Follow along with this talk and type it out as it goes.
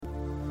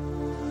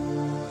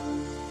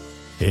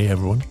Hey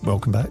everyone,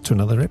 welcome back to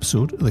another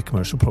episode of the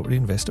Commercial Property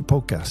Investor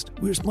Podcast,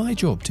 where it's my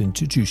job to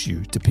introduce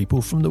you to people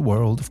from the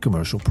world of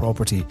commercial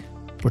property.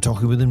 We're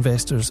talking with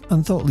investors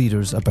and thought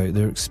leaders about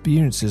their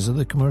experiences of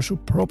the commercial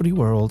property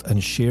world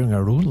and sharing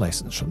our own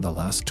lessons from the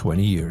last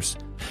 20 years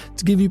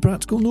to give you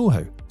practical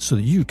know-how so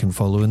that you can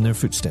follow in their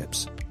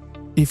footsteps.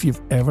 If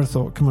you've ever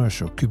thought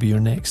commercial could be your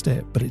next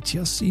step, but it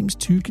just seems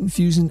too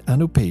confusing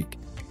and opaque,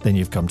 then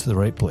you've come to the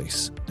right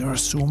place. There are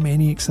so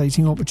many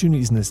exciting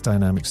opportunities in this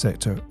dynamic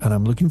sector, and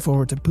I'm looking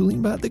forward to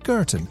pulling back the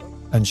curtain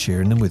and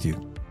sharing them with you.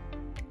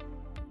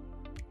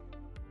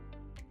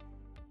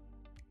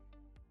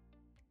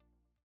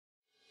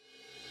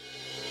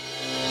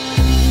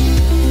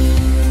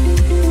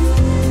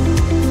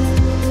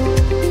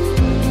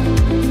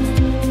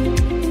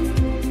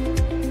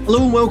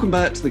 Hello and welcome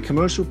back to the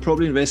Commercial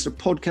Property Investor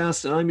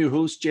Podcast, and I'm your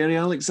host, Jerry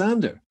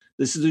Alexander.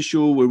 This is a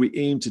show where we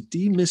aim to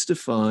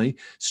demystify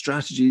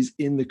strategies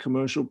in the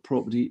commercial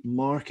property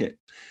market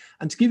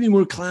and to give you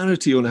more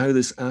clarity on how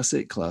this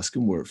asset class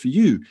can work for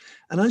you.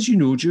 And as you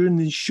know, during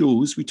these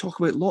shows, we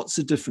talk about lots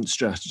of different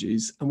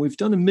strategies, and we've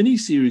done a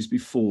mini-series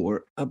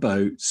before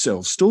about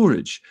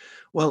self-storage.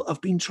 Well,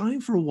 I've been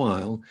trying for a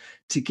while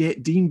to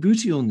get Dean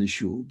Booty on the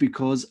show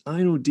because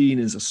I know Dean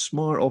is a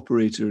smart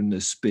operator in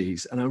this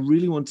space, and I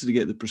really wanted to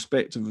get the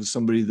perspective of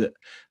somebody that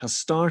has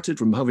started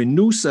from having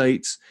no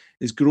sites,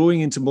 is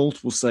growing into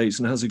multiple sites,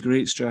 and has a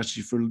great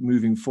strategy for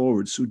moving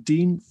forward. So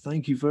Dean,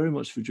 thank you very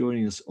much for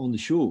joining us on the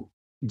show.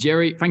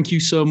 Jerry, thank you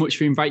so much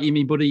for inviting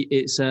me, buddy.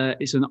 It's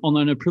an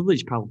honour and a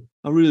privilege, pal.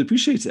 I really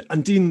appreciate it.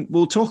 And Dean,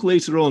 we'll talk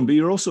later on, but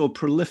you're also a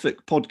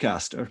prolific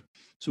podcaster.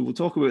 So we'll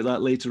talk about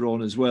that later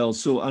on as well.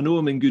 So I know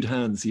I'm in good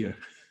hands here.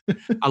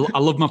 I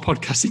love my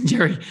podcasting,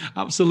 Jerry.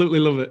 Absolutely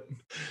love it.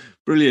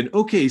 Brilliant.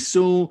 Okay,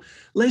 so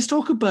let's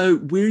talk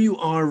about where you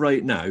are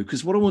right now,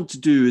 because what I want to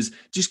do is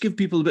just give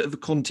people a bit of a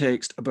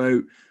context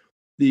about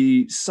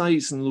the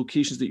sites and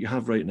locations that you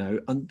have right now,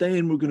 and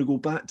then we're going to go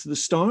back to the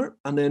start,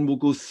 and then we'll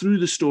go through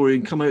the story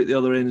and come out the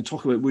other end and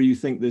talk about where you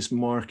think this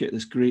market,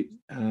 this great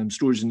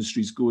storage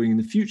industry is going in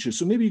the future.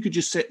 So maybe you could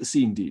just set the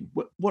scene, Dean.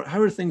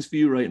 How are things for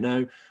you right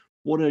now?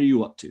 What are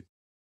you up to?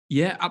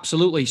 Yeah,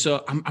 absolutely.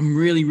 So I'm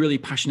really, really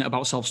passionate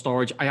about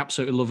self-storage. I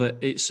absolutely love it.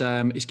 It's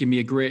given me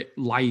a great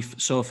life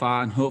so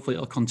far, and hopefully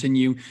it'll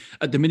continue.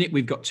 At the minute,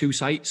 we've got two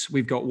sites.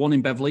 We've got one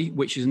in Beverley,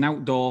 which is an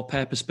outdoor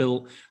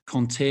purpose-built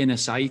container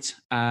site.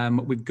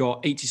 We've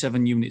got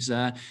 87 units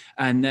there.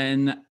 And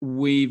then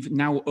we've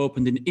now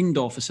opened an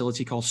indoor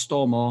facility called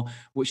Stormore,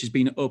 which has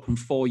been open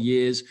 4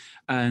 years.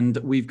 And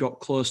we've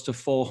got close to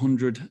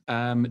 400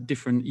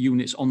 different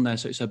units on there.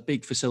 So it's a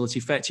big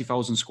facility,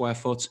 30,000 square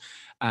foot.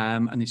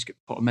 And it's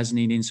put a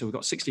mezzanine in, so we've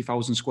got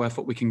 60,000 square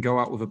foot we can go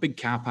out with, a big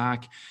car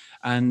park,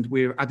 and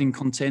we're adding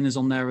containers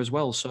on there as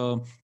well.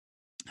 So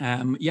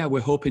we're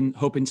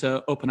hoping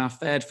to open our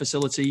third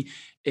facility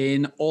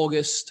in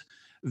August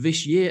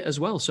this year as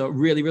well. So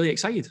really, really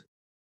excited.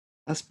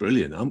 That's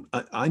brilliant.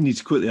 I need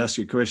to quickly ask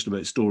you a question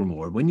about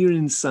Stormore. When you're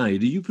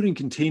inside, are you putting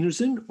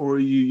containers in, or are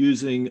you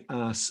using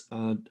a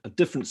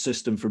different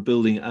system for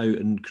building out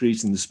and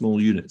creating the small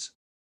units?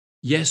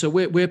 Yeah, so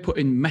we're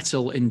putting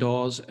metal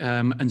indoors,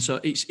 and so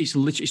it's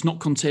literally, it's not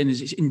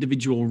containers, it's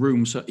individual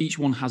rooms. So each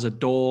one has a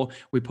door.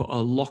 We put a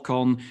lock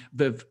on.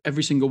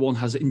 Every single one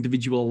has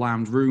individual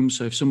alarmed rooms.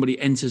 So if somebody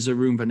enters a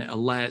room, then it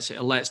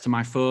alerts to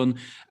my phone.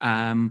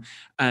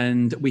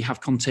 And we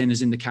have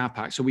containers in the car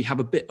park. So we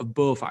have a bit of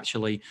both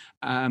actually.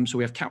 So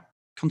we have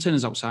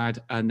containers outside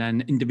and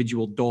then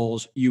individual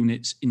doors,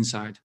 units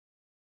inside.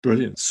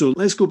 Brilliant. So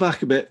let's go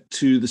back a bit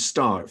to the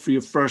start for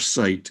your first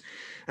site.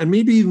 And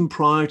maybe even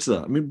prior to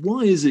that, I mean,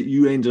 why is it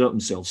you ended up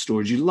in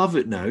self-storage? You love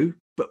it now,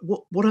 but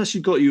what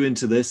actually got you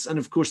into this? And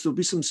of course, there'll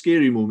be some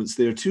scary moments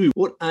there too.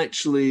 What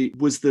actually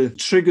was the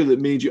trigger that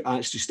made you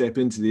actually step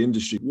into the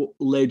industry? What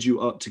led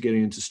you up to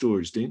getting into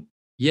storage, Dean?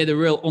 Yeah, the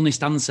real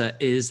honest answer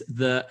is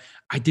that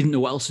I didn't know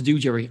what else to do,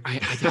 Jerry. I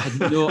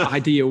had no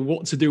idea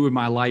what to do with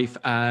my life.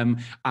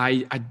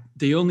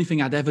 The only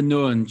thing I'd ever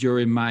known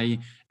during my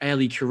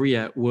early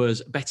career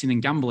was betting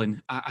and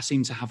gambling. I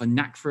seemed to have a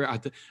knack for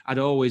it. I'd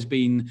always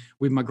been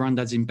with my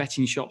granddads in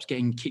betting shops,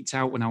 getting kicked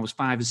out when I was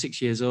 5 or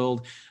 6 years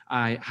old.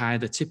 I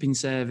had a tipping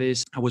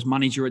service. I was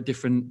manager at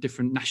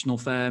different national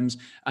firms.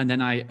 And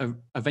then I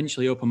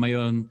eventually opened my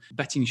own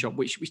betting shop,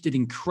 which did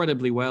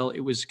incredibly well.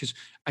 It was because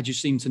I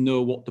just seemed to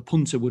know what the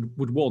punter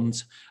would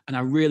want. And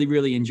I really,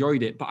 really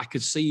enjoyed it. But I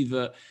could see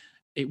that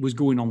it was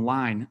going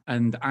online,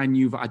 and I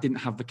knew that I didn't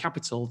have the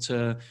capital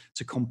to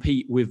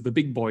compete with the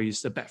big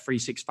boys, the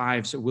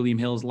Bet365s, William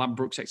Hills,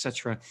 Ladbrokes,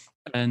 etc.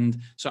 And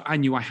so I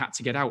knew I had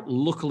to get out.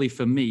 Luckily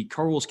for me,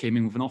 Corals came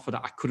in with an offer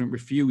that I couldn't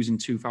refuse in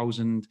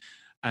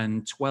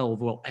 2012,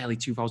 well, early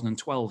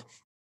 2012.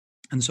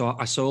 And so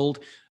I sold,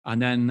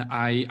 and then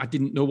I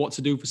didn't know what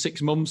to do for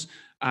 6 months.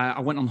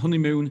 I went on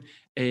honeymoon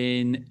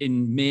in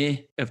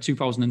May of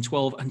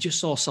 2012 and just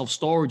saw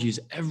self-storages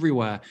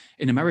everywhere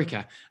in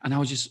America. And I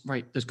was just,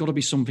 right, there's got to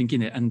be something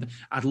in it. And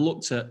I'd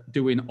looked at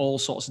doing all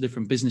sorts of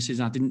different businesses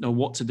and I didn't know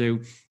what to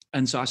do.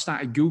 And so I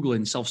started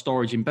Googling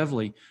self-storage in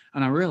Beverley,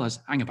 and I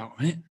realized, hang about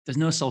a minute, there's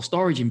no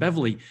self-storage in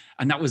Beverley.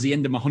 And that was the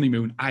end of my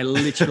honeymoon. I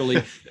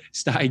literally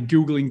started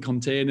Googling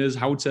containers,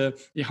 how to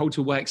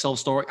work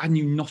self-storage. I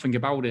knew nothing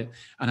about it.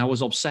 And I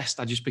was obsessed.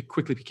 I just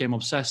quickly became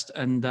obsessed,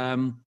 and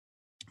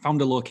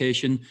found a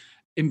location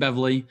in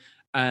Beverley.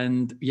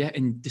 And yeah,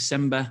 in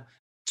December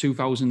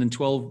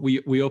 2012,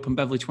 we opened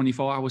Beverley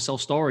 24-hour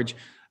self-storage.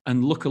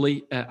 And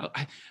luckily, do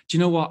you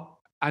know what?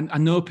 I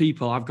know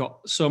people, I've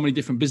got so many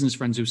different business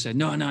friends who say,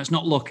 no, it's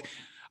not luck.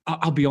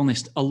 I'll be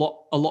honest, a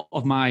lot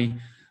of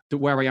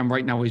where I am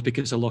right now is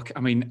because of luck.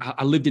 I mean,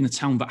 I lived in a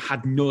town that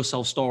had no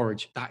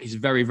self-storage. That is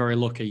very, very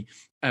lucky.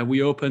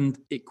 We opened,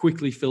 it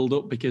quickly filled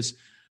up because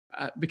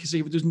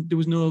there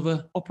was no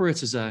other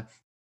operators there.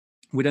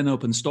 We then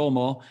opened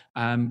Stormore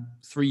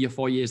 3 or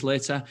 4 years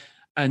later.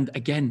 And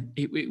again,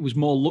 it was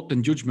more luck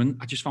than judgment.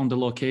 I just found a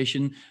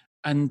location,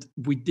 and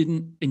we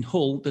didn't, in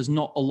Hull, there's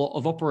not a lot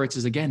of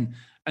operators again.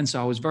 And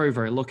so I was very,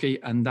 very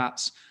lucky, and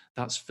that's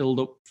filled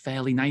up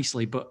fairly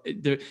nicely. But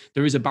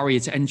there is a barrier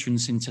to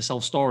entrance into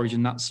self-storage,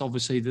 and that's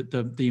obviously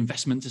the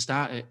investment to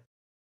start it.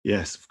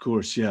 Yes, of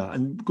course, yeah.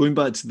 And going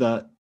back to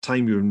that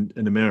time you were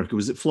in America,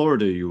 was it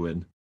Florida you were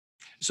in?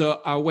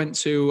 So I went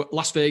to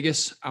Las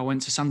Vegas, I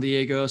went to San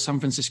Diego, San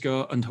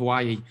Francisco, and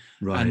Hawaii.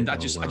 Right. And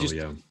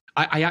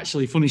I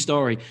actually, funny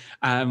story.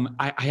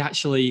 I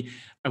actually,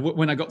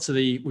 when I got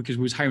to because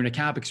we was hiring a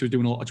car because we were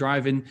doing a lot of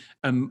driving.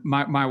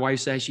 My wife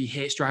says she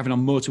hates driving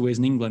on motorways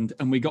in England,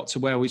 and we got to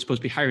where we were supposed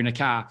to be hiring a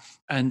car,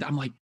 and I'm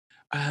like,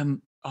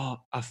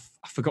 I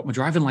forgot my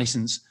driving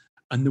license.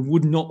 And they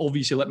would not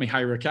obviously let me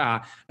hire a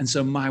car. And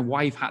so my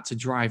wife had to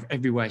drive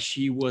everywhere.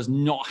 She was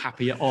not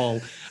happy at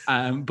all.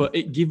 But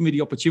it gave me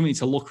the opportunity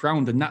to look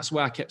around. And that's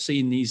where I kept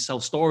seeing these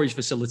self-storage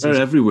facilities. They're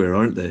everywhere,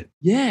 aren't they?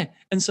 Yeah.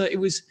 And so it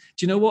was,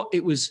 do you know what?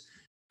 It was,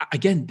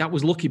 again, that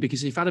was lucky,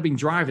 because if I'd have been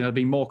driving, I'd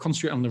been more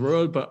concentrated on the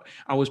road. But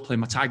I was playing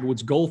my Tiger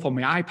Woods golf on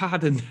my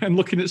iPad and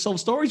looking at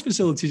self-storage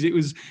facilities. It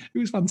was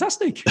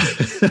fantastic.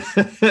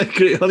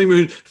 Great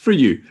honeymoon for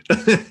you.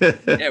 Yeah,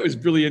 it was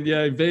brilliant.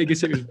 Yeah, in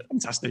Vegas, it was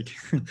fantastic.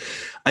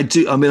 I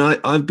do. I mean,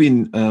 I've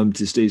been to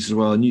the States as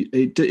well, and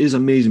it is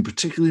amazing,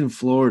 particularly in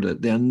Florida.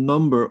 There are a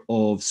number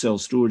of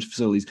self-storage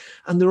facilities,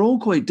 and they're all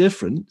quite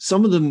different.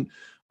 Some of them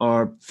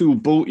are full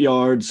boat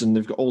yards, and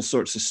they've got all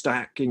sorts of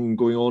stacking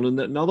going on,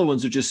 and other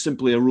ones are just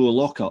simply a row of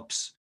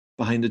lockups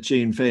behind a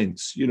chain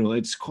fence. You know,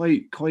 it's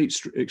quite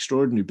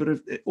extraordinary. But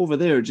over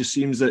there, it just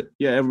seems that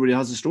everybody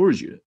has a storage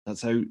unit.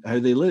 That's how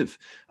they live,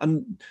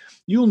 and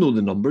you'll know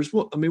the numbers.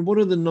 What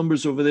are the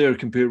numbers over there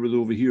compared with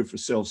over here for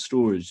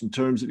self-storage in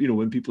terms of,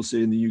 when people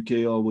say in the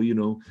UK, oh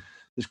well,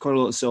 there's quite a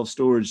lot of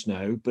self-storage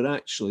now, but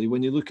actually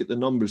when you look at the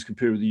numbers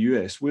compared with the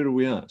US, where are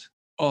we at?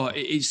 Oh,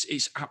 it's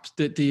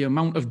the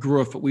amount of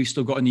growth that we've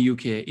still got in the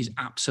UK is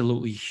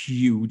absolutely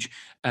huge.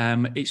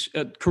 It's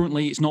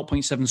currently it's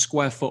 0.7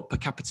 square foot per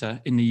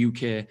capita in the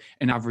UK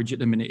in average at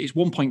the minute. It's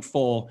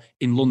 1.4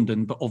 in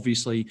London, but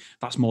obviously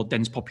that's more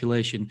dense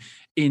population.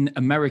 In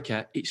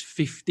America, it's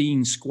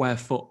 15 square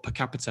foot per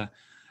capita.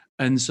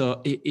 And so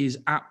it is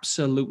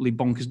absolutely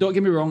bonkers. Don't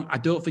get me wrong, I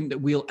don't think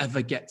that we'll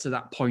ever get to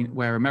that point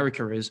where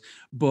America is.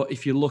 But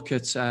if you look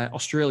at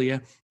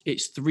Australia,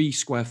 it's 3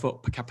 square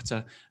foot per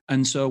capita.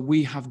 And so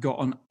we have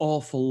got an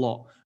awful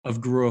lot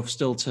of growth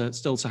still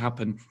to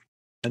happen.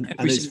 And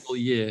every single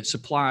year,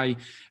 supply,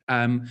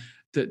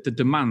 the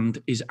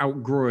demand is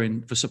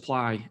outgrowing the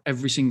supply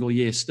every single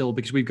year still,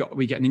 because we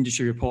get an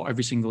industry report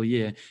every single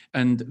year,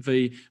 and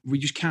we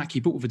just can't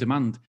keep up with the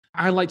demand.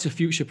 I like to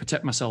future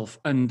protect myself.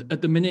 And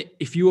at the minute,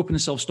 if you open a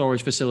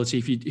self-storage facility,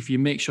 if you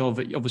make sure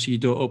that obviously you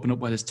don't open up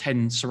where there's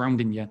 10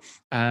 surrounding you,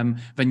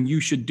 then you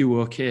should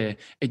do okay.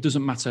 It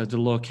doesn't matter the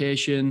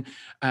location,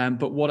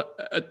 but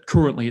what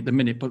currently at the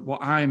minute, but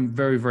what I'm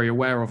very, very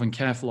aware of and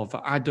careful of,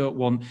 that I don't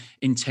want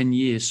in 10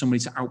 years somebody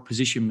to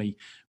outposition me,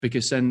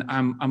 because then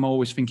I'm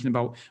always thinking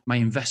about my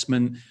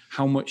investment,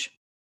 how much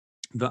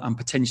that I'm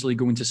potentially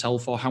going to sell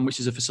for, how much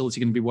is a facility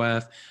going to be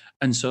worth.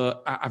 And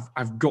so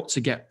I've got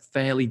to get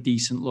fairly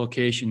decent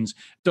locations.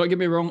 Don't get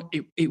me wrong,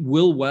 it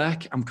will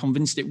work. I'm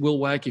convinced it will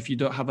work if you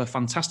don't have a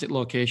fantastic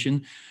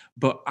location.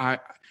 But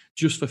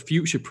just for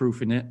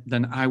future-proofing it,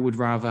 then I would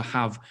rather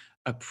have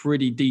a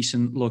pretty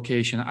decent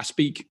location. I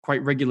speak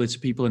quite regularly to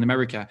people in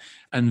America,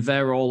 and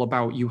they're all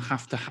about, you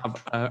have to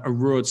have a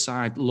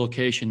roadside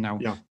location now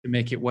to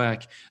make it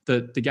work.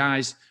 The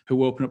guys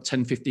who opened up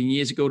 10, 15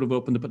 years ago have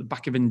opened up at the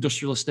back of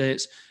industrial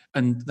estates,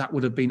 and that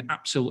would have been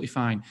absolutely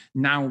fine.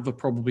 Now they're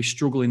probably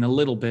struggling a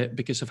little bit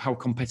because of how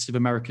competitive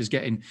America's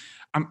getting.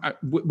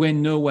 We're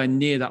nowhere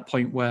near that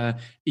point where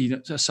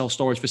a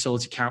self-storage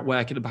facility can't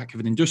work at the back of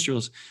an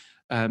industrial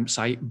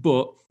site,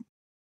 but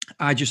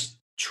I just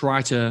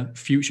try to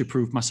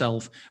future-proof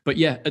myself. But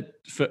yeah,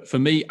 for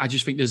me, I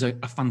just think there's a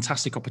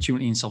fantastic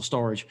opportunity in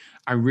self-storage.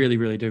 I really,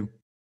 really do.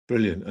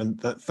 Brilliant.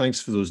 And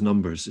thanks for those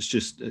numbers.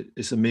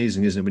 It's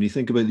amazing, isn't it? When you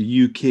think about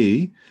the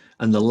UK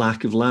and the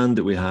lack of land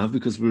that we have,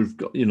 because we've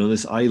got,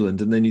 this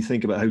island, and then you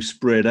think about how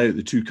spread out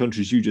the two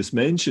countries you just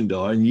mentioned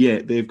are, and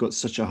yet they've got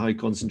such a high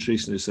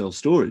concentration of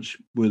self-storage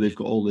where they've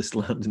got all this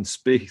land and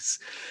space.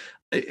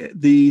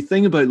 The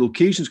thing about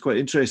location is quite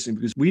interesting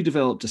because we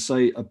developed a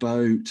site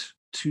about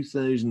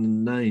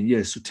 2009,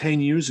 yes, so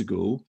 10 years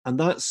ago, and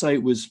that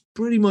site was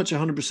pretty much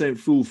 100%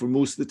 full for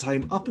most of the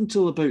time up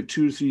until about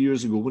 2 or 3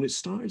 years ago when it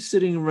started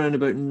sitting around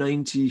about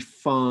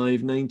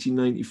 95,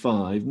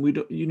 1995, and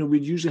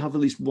we'd usually have at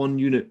least one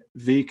unit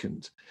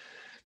vacant.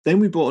 Then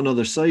we bought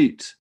another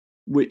site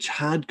which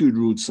had good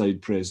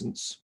roadside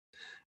presence,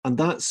 and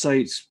that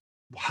site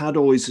had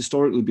always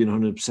historically been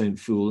 100%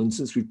 full, and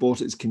since we bought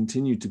it, it's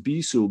continued to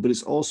be so, but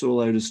it's also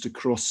allowed us to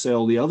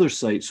cross-sell the other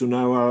site. So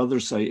now our other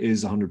site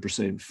is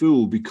 100%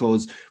 full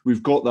because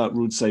we've got that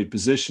roadside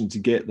position to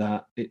get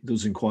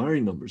those inquiry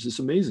numbers. It's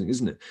amazing,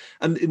 isn't it?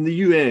 And in the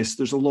US,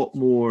 there's a lot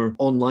more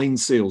online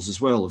sales as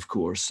well, of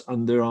course,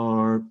 and there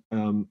are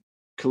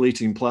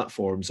collating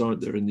platforms,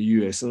 aren't there, in the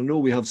US? And I know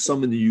we have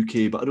some in the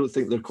UK, but I don't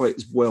think they're quite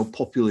as well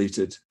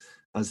populated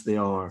as they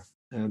are.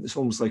 It's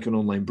almost like an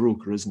online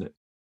broker, isn't it?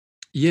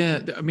 Yeah,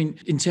 I mean,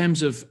 in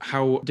terms of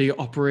how the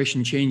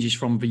operation changes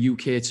from the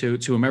UK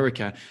to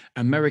America,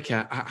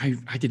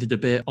 I did a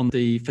debate on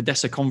the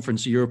Fidessa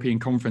conference, the European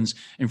conference,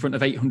 in front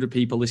of 800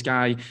 people. This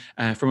guy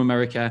from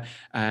America,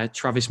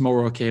 Travis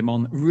Morrow, came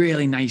on.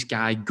 Really nice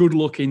guy, good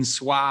looking,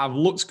 suave,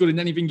 looks good in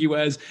anything he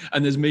wears.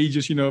 And there's me,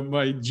 just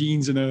my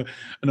jeans and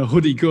a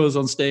hoodie, goes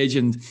on stage,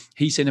 and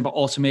he's saying about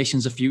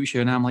automation's the future,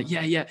 and I'm like,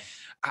 yeah.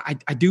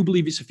 I do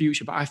believe it's the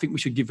future, but I think we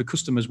should give the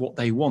customers what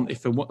they want.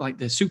 If they want, like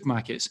the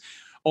supermarkets,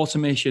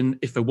 automation,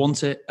 if they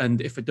want it, and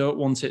if they don't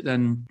want it,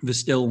 then there's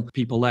still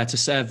people there to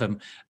serve them.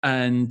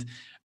 And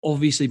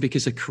obviously,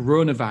 because of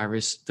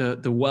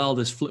coronavirus, the world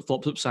has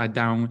flip-flopped upside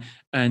down,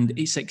 and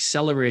it's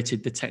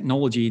accelerated the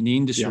technology in the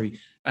industry. Yeah.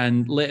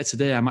 And later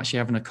today, I'm actually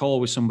having a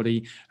call with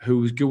somebody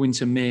who's going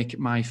to make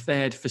my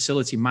third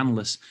facility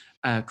manless.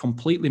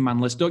 Completely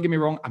manless. Don't get me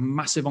wrong, I'm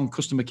massive on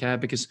customer care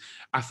because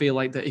I feel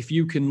like that if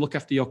you can look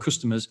after your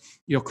customers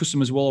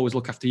will always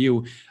look after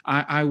you.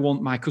 I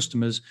want my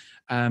customers,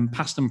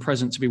 past and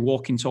present, to be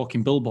walking,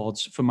 talking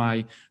billboards for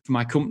my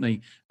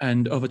company.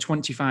 And over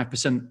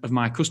 25% of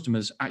my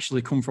customers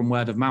actually come from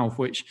word of mouth,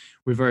 which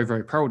we're very,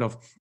 very proud of.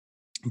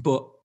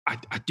 But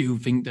I do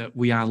think that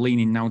we are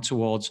leaning now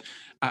towards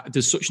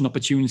there's such an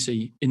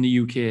opportunity in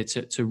the UK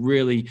to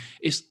really,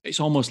 it's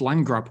almost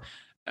land grab.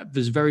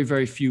 There's very,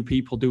 very few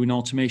people doing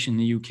automation in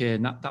the UK,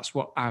 and that's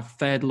what our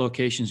third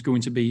location is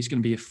going to be. It's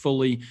going to be a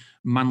fully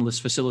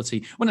manless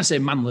facility. When I say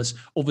manless,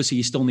 obviously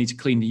you still need to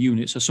clean the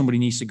units, so somebody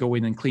needs to go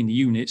in and clean the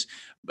units.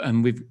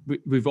 And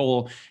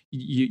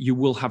you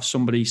will have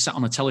somebody sat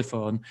on a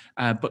telephone,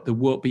 but they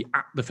won't be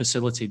at the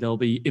facility. They'll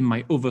be in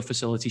my other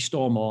facility,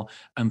 Stormore,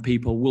 and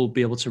people will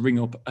be able to ring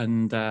up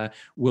and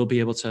will be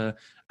able to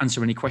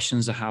answer any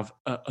questions they have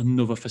at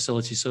another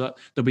facility, so that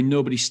there'll be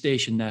nobody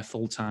stationed there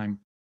full time.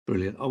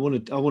 Brilliant. I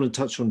want to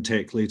touch on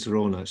tech later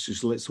on, actually,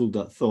 so let's hold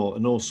that thought.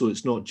 And also,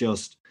 it's not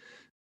just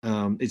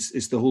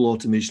it's the whole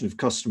automation of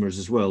customers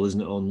as well, isn't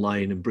it,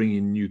 online, and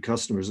bringing new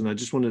customers. And I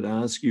just wanted to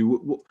ask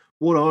you,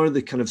 what are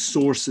the kind of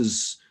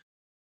sources?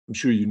 I'm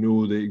sure you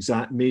know the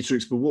exact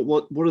matrix, but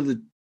what are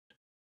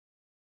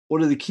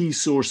the key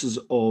sources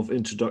of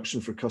introduction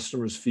for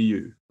customers for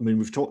you? I mean,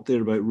 we've talked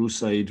there about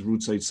roadside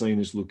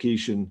signage,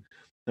 location.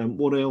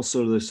 What else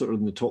are the sort of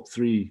in the top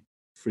three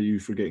for you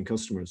for getting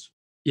customers?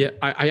 Yeah,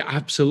 I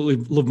absolutely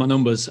love my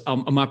numbers.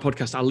 On my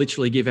podcast, I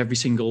literally give every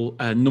single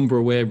number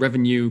away,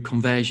 revenue,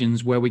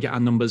 conversions, where we get our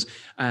numbers.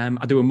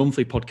 I do a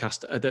monthly podcast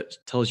that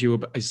tells you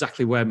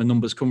exactly where my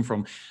numbers come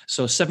from.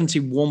 So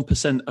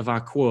 71% of our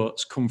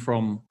quotes come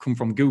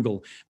from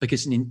Google,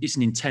 because it's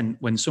an intent.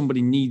 When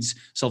somebody needs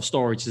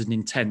self-storage, there's an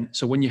intent.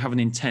 So when you have an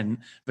intent,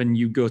 then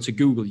you go to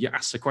Google, you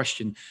ask the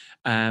question.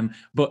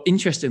 But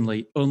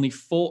interestingly,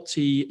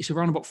 it's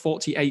around about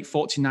 48,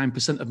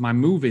 49% of my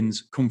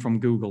move-ins come from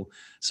Google.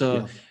 So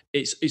yeah.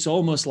 It's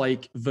almost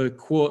like the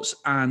quotes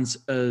and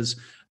as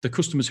the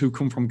customers who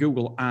come from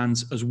Google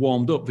and as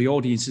warmed up, the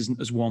audience isn't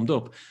as warmed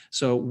up.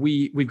 So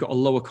we've got a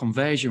lower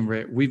conversion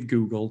rate with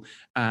Google.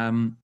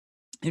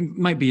 It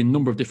might be a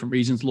number of different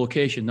reasons.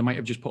 Location, they might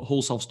have just put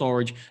Hull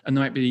self-storage, and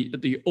they might be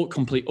at the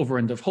complete other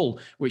end of Hull,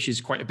 which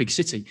is quite a big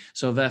city.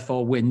 So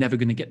therefore, we're never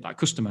going to get that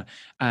customer.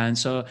 And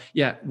so,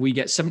 yeah, we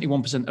get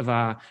 71% of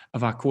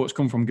our quotes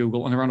come from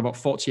Google, and around about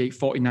 48,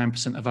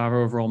 49% of our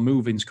overall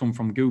move-ins come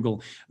from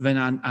Google. Then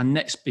our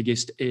next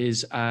biggest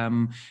is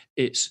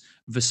it's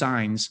the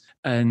signs,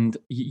 and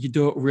you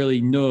don't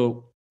really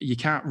know. You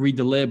can't read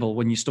the label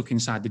when you're stuck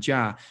inside the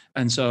jar.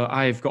 And so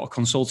I've got a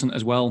consultant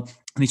as well,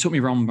 and he took me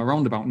around my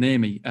roundabout near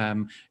me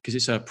because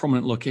it's a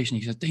prominent location.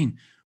 He said, "Dean,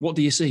 what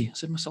do you see?" I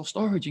said, "My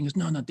self-storage." He goes,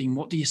 No, Dean,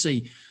 what do you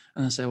see?"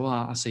 And I said, "Well,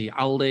 I see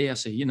Aldi, I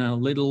see,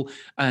 Lidl."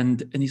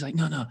 And he's like,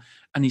 No.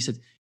 And he said,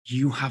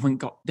 "You haven't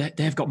got,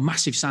 they've got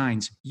massive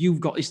signs. You've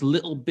got this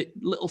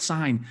little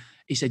sign."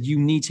 He said, "You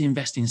need to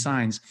invest in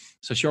signs."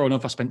 So sure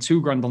enough, I spent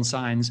 $2,000 on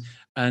signs,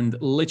 and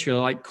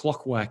literally like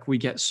clockwork, we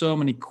get so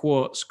many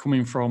quotes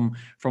coming from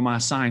our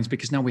signs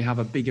because now we have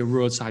a bigger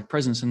roadside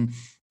presence. And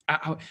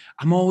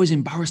I'm always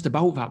embarrassed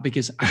about that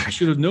because I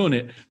should have known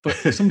it. But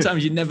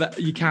sometimes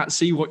you can't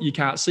see what you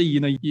can't see.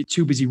 You're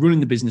too busy running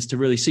the business to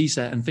really see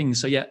certain things.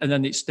 So yeah, and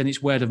then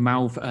it's word of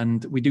mouth,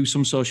 and we do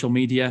some social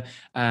media.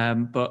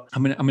 But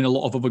I'm in a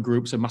lot of other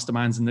groups and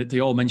masterminds, and they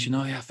all mention,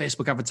 oh yeah,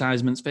 Facebook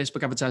advertisements.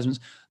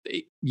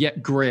 Yeah,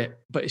 great,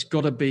 but it's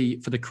got to be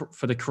for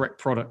the correct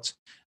product.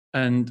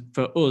 And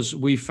for us,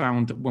 we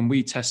found when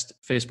we test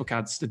Facebook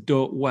ads that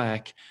don't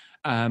work,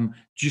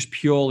 just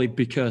purely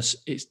because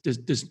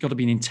there's got to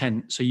be an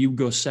intent. So you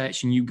go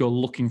searching, you go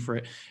looking for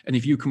it. And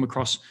if you come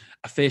across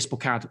a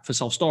Facebook ad for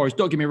self-storage,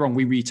 don't get me wrong,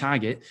 we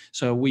retarget.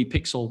 So we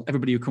pixel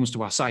everybody who comes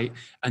to our site,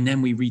 and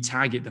then we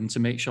retarget them to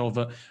make sure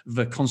that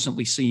they're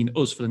constantly seeing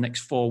us for the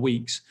next 4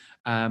 weeks,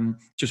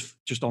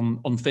 just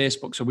on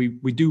Facebook. So we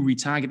do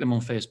retarget them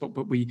on Facebook,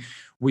 but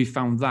we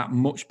found that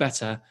much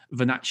better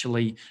than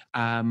actually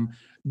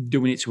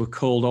doing it to a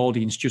cold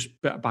audience just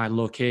by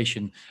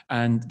location.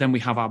 And then we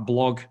have our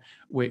blog,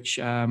 which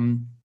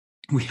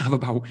we have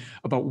about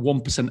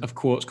 1% of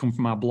quotes come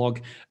from our blog,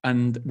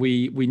 and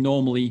we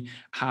normally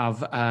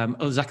have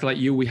exactly like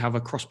you. We have a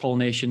cross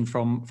pollination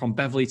from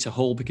Beverley to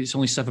Hull because it's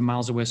only 7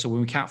 miles away. So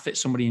when we can't fit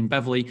somebody in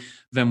Beverley,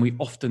 then we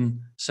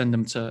often send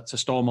them to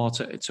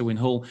Stormore to in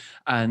Hull,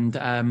 and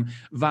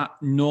that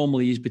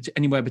normally is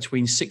anywhere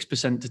between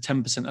 6% to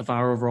 10% of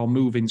our overall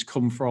move-ins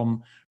come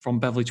from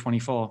Beverley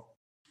 24.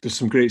 There's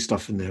some great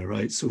stuff in there,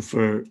 right? So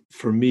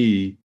for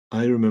me,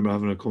 I remember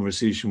having a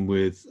conversation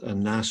with a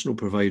national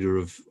provider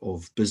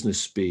of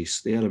business space.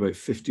 They had about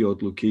 50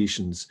 odd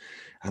locations.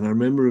 And I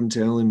remember him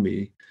telling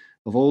me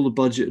of all the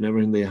budget and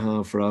everything they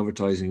have for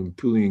advertising and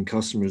pulling in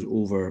customers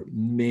over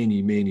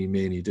many, many,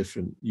 many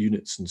different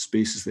units and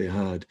spaces they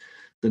had,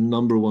 the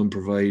number one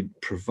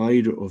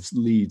provider of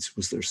leads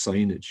was their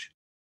signage.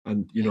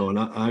 And, and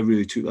I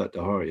really took that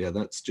to heart. Yeah,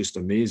 that's just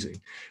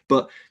amazing.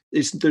 But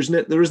there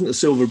isn't a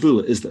silver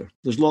bullet, is there?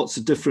 There's lots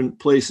of different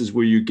places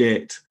where you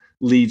get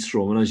leads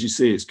from. And as you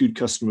say, it's good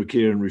customer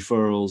care and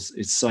referrals,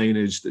 it's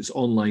signage, it's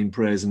online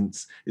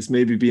presence, it's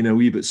maybe being a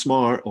wee bit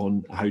smart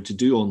on how to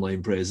do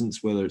online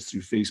presence, whether it's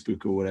through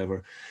Facebook or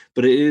whatever.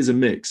 But it is a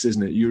mix,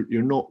 isn't it?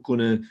 You're not going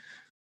to,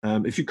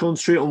 if you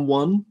concentrate on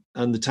one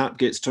and the tap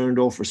gets turned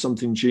off or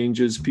something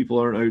changes, people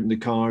aren't out in the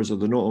cars or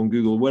they're not on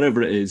Google,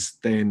 whatever it is,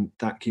 then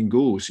that can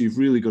go. So you've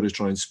really got to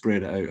try and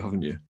spread it out,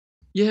 haven't you?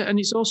 Yeah, and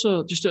it's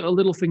also just a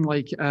little thing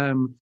like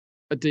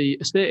the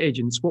estate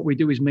agents. What we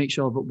do is make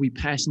sure that we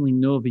personally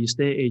know the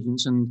estate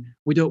agents, and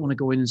we don't want to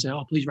go in and say,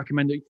 "Oh, please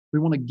recommend it." We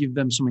want to give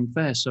them something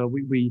fair, so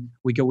we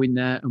go in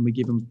there and we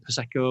give them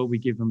prosecco, we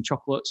give them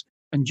chocolates,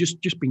 and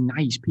just be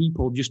nice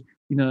people. Just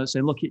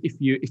saying, "Look, if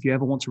you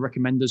ever want to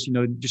recommend us,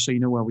 just so you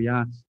know where we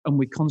are," and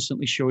we're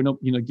constantly showing up,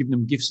 giving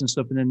them gifts and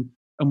stuff,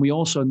 and we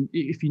also,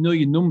 if you know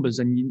your numbers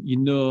and you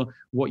know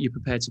what you're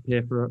prepared to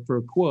pay for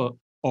a quote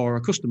or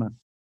a customer.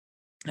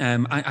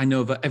 I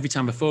know that every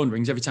time the phone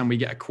rings, every time we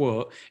get a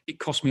quote, it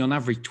costs me on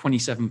average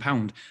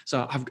 £27.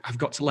 So I've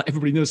got to let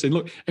everybody know, saying,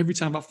 look, every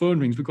time that phone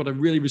rings, we've got to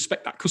really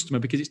respect that customer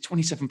because it's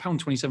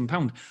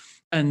 £27.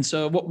 And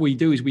so what we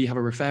do is we have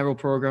a referral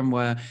program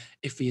where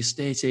if the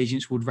estate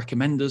agents would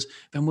recommend us,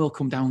 then we'll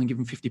come down and give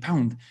them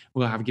 £50.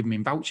 We'll have given them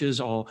in vouchers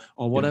or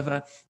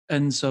whatever. Yeah.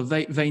 And so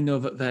they know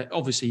that they're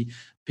obviously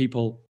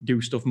people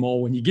do stuff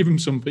more when you give them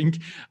something.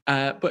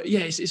 But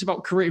yeah, it's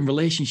about creating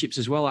relationships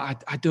as well.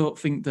 I don't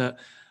think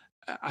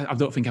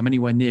I'm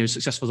anywhere near as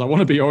successful as I want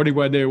to be or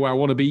anywhere near where I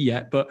want to be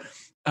yet. But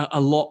a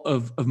lot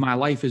of my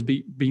life has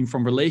been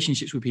from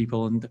relationships with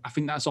people. And I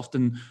think that's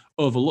often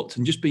overlooked,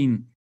 and just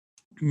being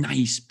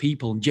nice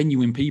people,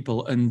 genuine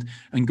people, and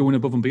going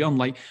above and beyond.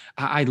 Like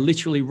I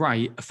literally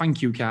write a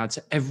thank you card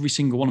to every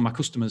single one of my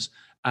customers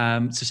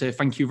to say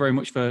thank you very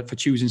much for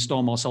choosing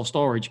Stormore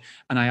Self-Storage.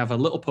 And I have a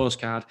little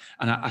postcard,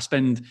 and I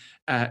spend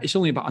it's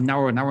only about an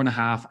hour and a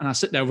half, and I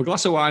sit there with a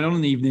glass of wine on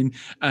an evening,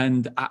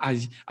 and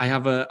I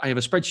have a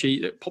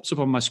spreadsheet that pops up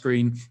on my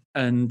screen,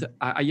 and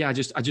I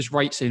just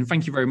write saying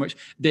thank you very much,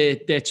 dear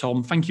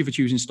Tom, thank you for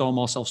choosing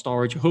Stormore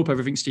Self-Storage. Hope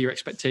everything's to your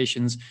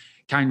expectations.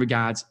 Kind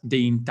regards,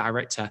 Dean,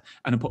 Director,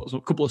 and I put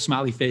a couple of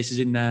smiley faces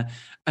in there,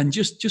 and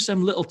just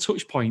some little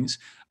touch points.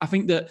 I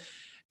think that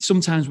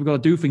sometimes we've got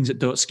to do things that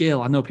don't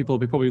scale. I know people will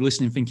be probably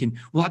listening thinking,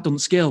 well, that doesn't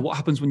scale. What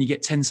happens when you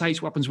get 10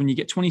 sites? What happens when you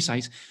get 20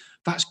 sites?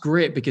 That's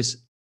great, because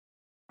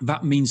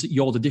that means that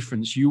you're the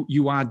difference.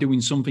 You are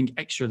doing something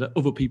extra that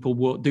other people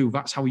won't do.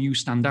 That's how you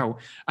stand out.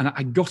 And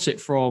I got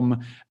it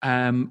from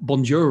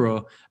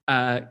Bonjoro,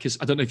 because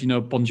I don't know if you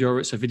know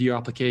Bonjoro. It's a video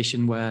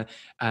application where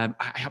I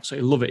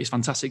absolutely love it. It's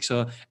fantastic.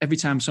 So every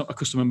time a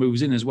customer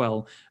moves in as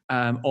well,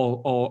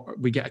 or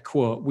we get a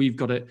quote, we've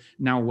got it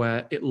now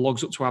where it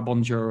logs up to our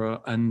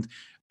Bonjoro, and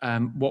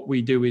what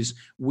we do is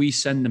we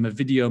send them a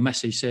video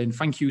message saying,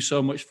 thank you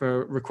so much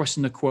for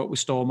requesting a quote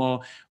with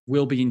Stormore.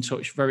 We'll be in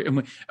touch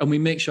and we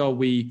make sure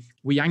we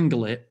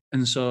angle it.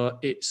 And so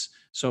it's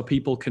so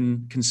people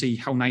can see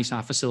how nice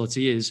our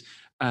facility is.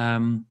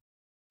 And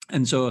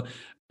so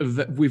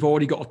we've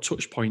already got a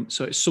touch point.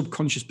 So it's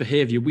subconscious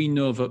behavior. We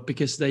know that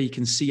because they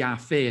can see our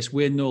face,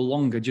 we're no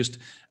longer just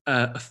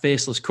a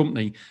faceless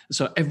company.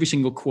 So every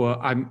single quote,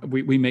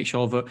 we make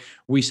sure that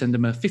we send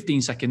them a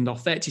 15-second or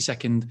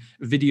 30-second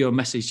video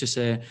message to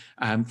say,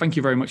 thank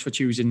you very much for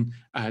choosing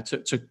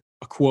to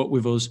a quote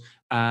with us.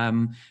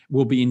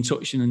 We'll be in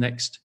touch in the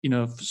next,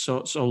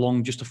 so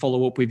long, just to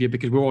follow up with you,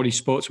 because we've already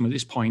spoke to them at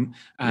this point.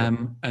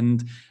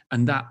 And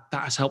that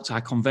has helped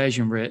our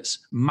conversion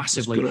rates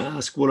massively. I was going to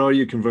ask, what are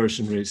your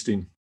conversion rates,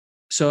 Dean?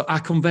 So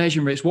our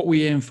conversion rates, what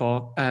we aim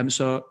for,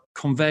 so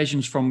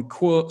conversions from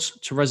quotes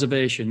to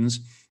reservations,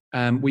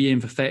 we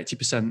aim for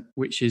 30%,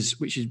 which is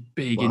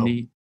big. Wow. In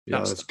the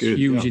that's good.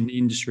 Huge in the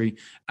industry.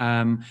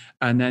 And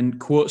then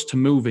quotes to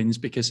move-ins,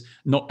 because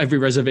not every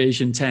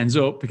reservation turns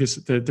up, because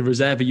the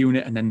reserve a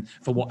unit, and then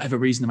for whatever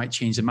reason they might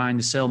change their mind,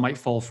 the sale might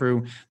fall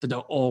through. They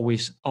don't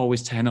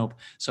always turn up.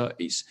 So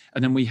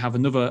and then we have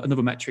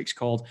another metrics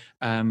called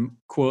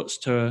quotes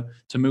to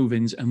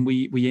move-ins, and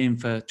we aim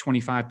for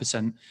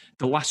 25%.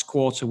 The last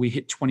quarter we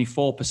hit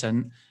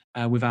 24%.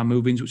 With our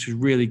move-ins, which was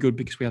really good,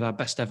 because we had our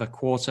best ever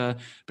quarter,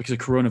 because of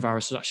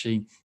coronavirus.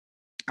 Actually,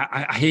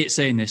 I hate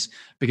saying this,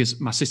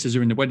 because my sisters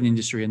are in the wedding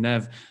industry, and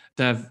they're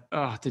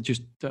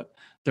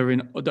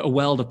in a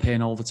world of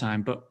pain all the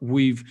time. But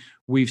we've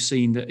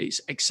seen that it's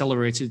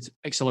accelerated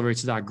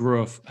our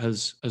growth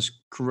as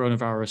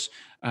coronavirus,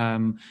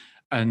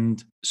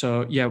 and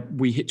so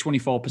we hit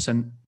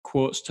 24%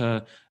 quotes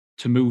to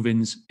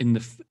move-ins in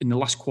the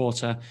last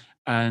quarter.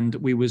 And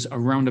we was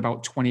around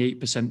about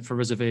 28% for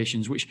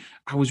reservations, which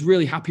I was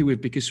really happy with,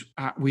 because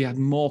we had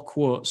more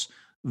quotes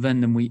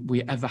then than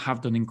we ever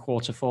have done in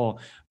quarter 4.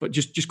 But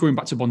just going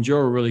back to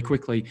Bonjoro really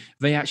quickly,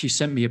 they actually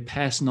sent me a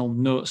personal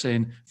note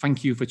saying,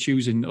 thank you for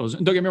choosing us.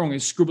 And don't get me wrong,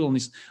 it's scribbled on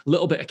this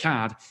little bit of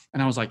card.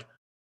 And I was like,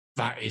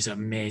 that is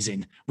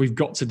amazing. We've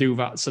got to do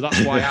that. So that's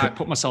why I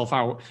put myself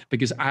out,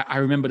 because I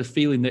remember the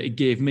feeling that it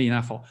gave me, and I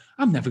thought,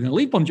 I'm never going to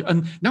leave Bonjoro.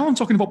 And now I'm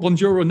talking about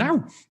Bonjoro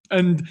now.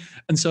 And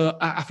so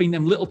I think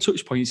them little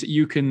touch points that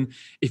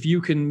if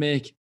you can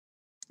make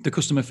the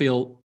customer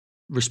feel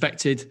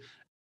respected,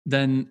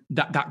 then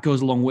that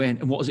goes a long way.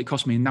 And what does it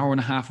cost me? An hour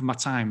and a half of my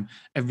time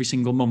every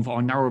single month, or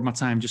an hour of my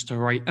time just to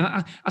write. And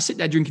I sit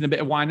there drinking a bit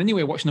of wine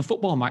anyway, watching a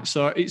football match.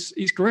 So it's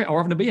great, or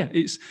having a beer.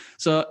 It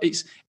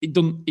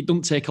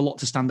doesn't take a lot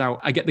to stand out.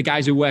 I get the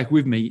guys who work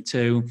with me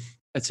to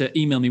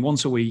email me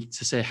once a week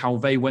to say how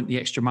they went the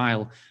extra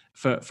mile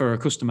for a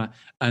customer.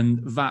 And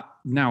that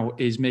now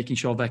is making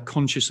sure they're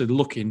consciously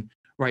looking,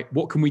 right,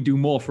 what can we do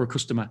more for a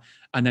customer?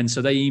 And then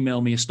so they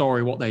email me a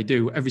story, what they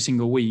do every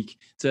single week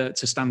to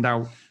stand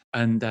out,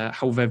 and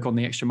how they've gone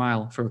the extra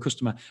mile for a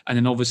customer. And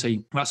then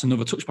obviously that's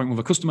another touch point with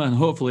a customer, and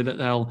hopefully that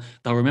they'll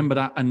remember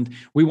that. And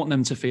we want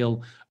them to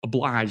feel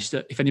obliged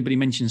that if anybody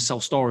mentions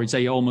self-storage,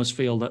 they almost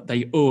feel that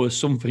they owe us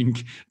something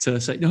to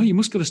say, no, you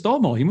must go to store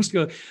more, you must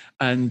go.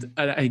 And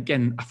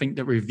again, I think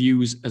that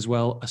reviews as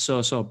well are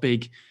so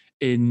big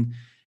in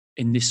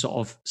this sort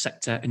of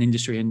sector and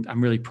industry, and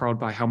I'm really proud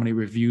by how many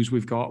reviews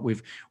we've got.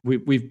 We've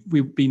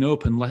been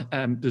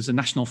open. There's a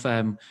national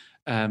firm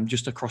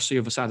just across the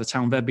other side of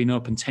town. They've been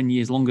open 10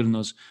 years longer than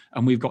us,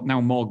 and we've got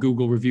now more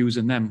Google reviews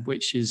than them,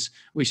 which is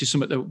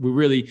something that we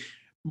really,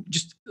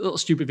 just a little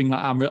stupid thing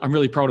like that. I'm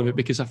really proud of it,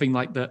 because I think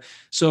like that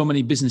so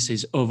many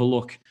businesses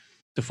overlook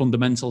the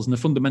fundamentals, and the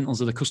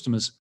fundamentals are the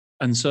customers.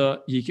 And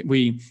so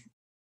we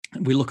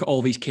look at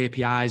all these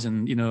KPIs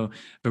and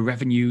the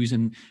revenues,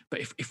 but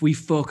if we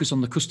focus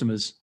on the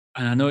customers,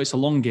 and I know it's a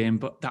long game,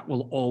 but that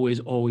will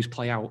always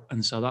play out.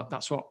 And so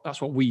that's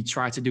what we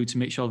try to do to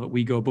make sure that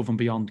we go above and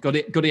beyond, go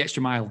the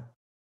extra mile.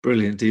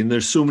 Brilliant, Dean.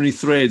 There's so many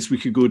threads we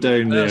could go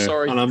down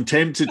there, and I'm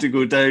tempted to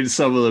go down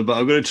some of them, but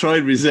I'm going to try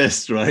and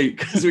resist, right?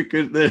 Because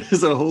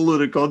there's a whole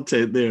load of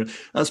content there.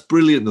 That's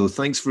brilliant, though.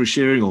 Thanks for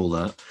sharing all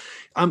that.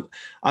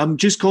 I'm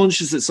just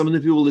conscious that some of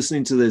the people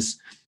listening to this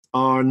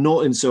are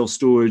not in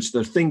self-storage.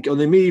 Or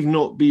they may even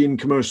not be in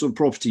commercial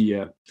property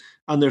yet,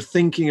 and they're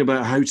thinking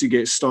about how to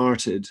get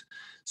started.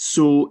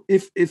 So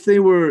if they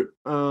were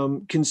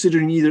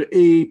considering either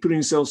A,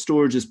 putting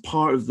self-storage as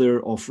part of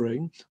their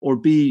offering, or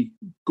B,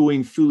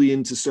 going fully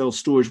into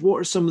self-storage, what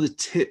are some of the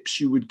tips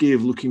you would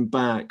give looking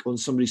back on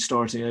somebody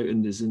starting out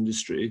in this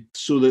industry,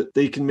 so that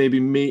they can maybe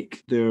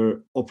make their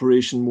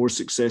operation more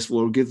successful,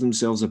 or give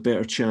themselves a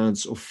better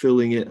chance of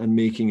filling it and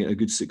making it a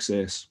good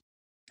success?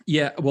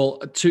 Yeah, well,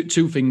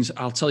 two things.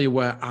 I'll tell you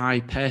where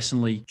I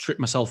personally tripped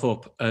myself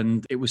up,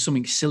 and it was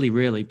something silly,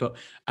 really. But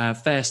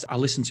first, I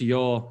listened to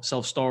your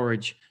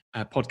self-storage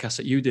podcast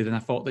that you did, and I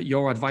thought that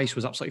your advice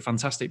was absolutely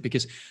fantastic,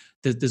 because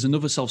there's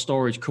another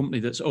self-storage company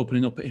that's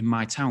opening up in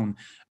my town,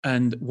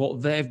 and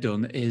what they've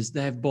done is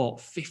they've bought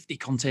 50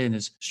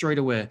 containers straight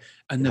away,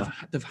 and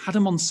they've had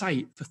them on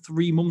site for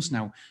 3 months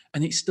now,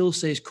 and it still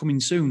says coming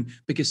soon,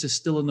 because there's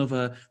still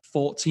another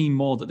 14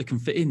 more that they can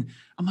fit in.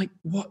 I'm like,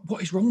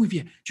 what is wrong with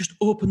you? Just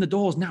open the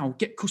doors now,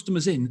 get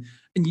customers in,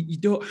 and you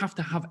don't have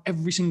to have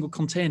every single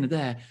container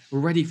there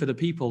ready for the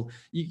people.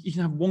 You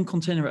can have one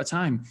container at a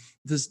time.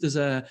 There's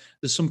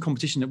some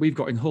competition that we've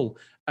got in Hull,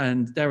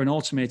 and they're an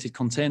automated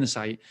container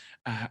site.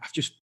 I've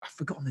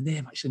forgotten the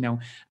name actually now.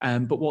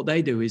 But what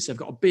they do is they've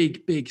got a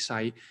big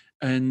site,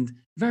 and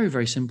very,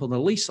 very simple. They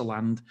lease the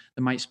land.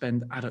 They might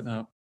spend, I don't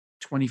know,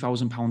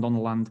 £20,000 on the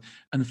land.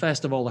 And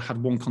first of all, they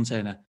had one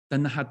container,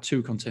 then they had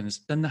two containers,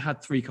 then they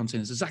had three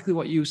containers. Exactly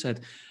what you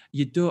said.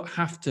 You don't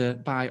have to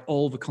buy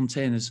all the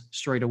containers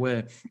straight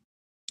away.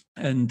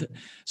 And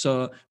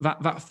so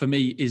that for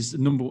me is the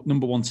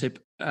number one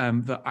tip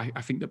that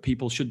I think that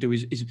people should do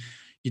is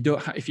you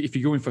don't if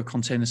you're going for a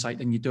container site,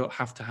 then you don't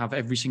have to have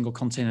every single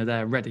container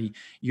there ready.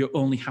 You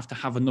only have to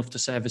have enough to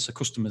service the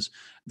customers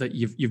that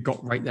you've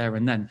got right there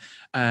and then.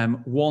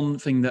 One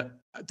thing that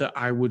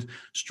I would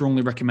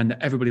strongly recommend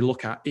that everybody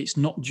look at, it's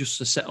not just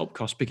the setup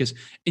cost, because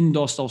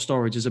indoor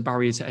self-storage is a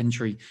barrier to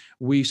entry.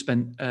 We've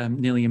spent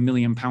nearly £1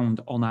 million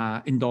on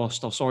our indoor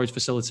self-storage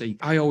facility.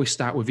 I always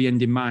start with the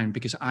end in mind,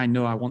 because I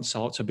know I want to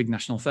sell it to a big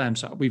national firm.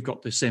 So we've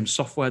got the same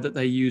software that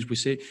they use.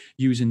 We're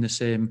using the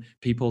same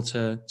people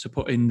to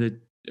put in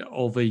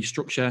all the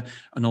structure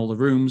and all the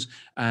rooms.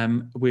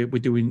 We're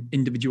doing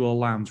individual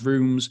alarms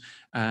rooms.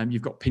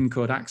 You've got PIN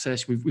code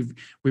access. We've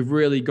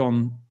really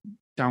gone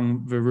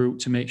down the route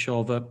to make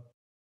sure that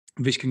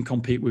this can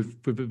compete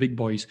with the big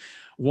boys.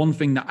 One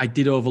thing that I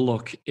did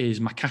overlook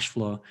is my cash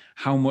flow,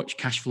 how much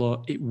cash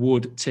flow it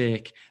would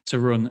take to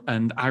run.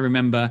 And I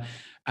remember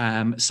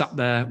sat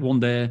there one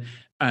day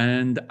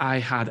and I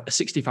had a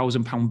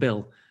 £60,000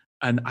 bill,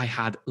 and I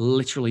had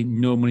literally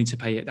no money to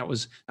pay it. That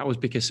was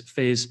because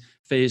phase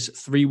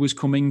 3 was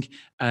coming,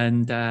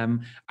 and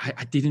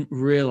I didn't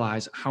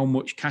realize how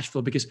much cash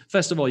flow, because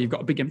first of all, you've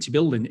got a big empty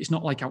building. It's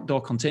not like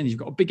outdoor containers. You've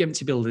got a big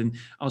empty building.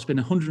 I was paying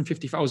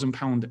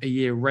 £150,000 a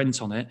year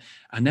rent on it.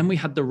 And then we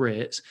had the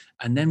rates,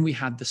 and then we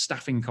had the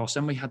staffing costs,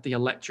 and we had the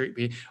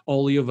electric,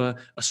 all the other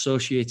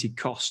associated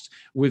costs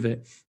with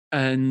it.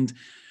 And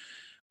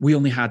we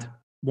only had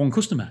one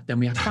customer, then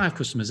we had 5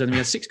 customers, then we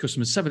had 6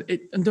 customers, 7.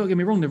 And don't get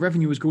me wrong, the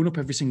revenue was going up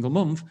every single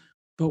month,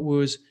 but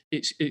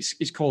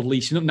it's called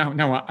leasing up.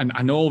 Now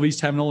I know all these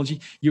terminology.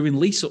 You're in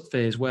lease up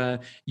phase where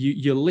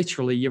you're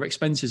literally, your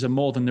expenses are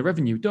more than the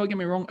revenue. Don't get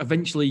me wrong.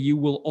 Eventually, you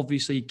will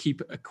obviously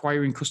keep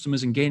acquiring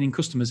customers and gaining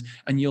customers,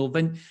 and you'll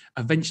then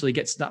eventually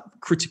get to that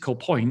critical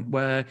point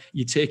where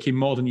you're taking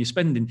more than you're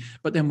spending.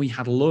 But then we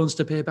had loans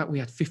to pay back. We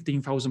had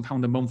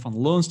 £15,000 a month on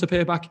loans to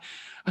pay back.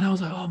 And I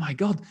was like, oh my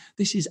God,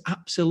 this is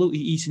absolutely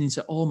eating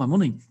into all my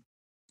money.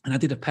 And I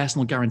did a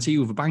personal guarantee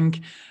with a bank,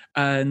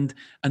 and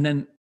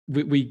then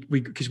we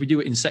because we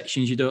do it in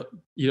sections. You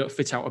don't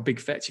fit out a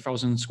big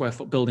 30,000 square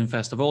foot building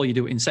first of all. You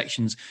do it in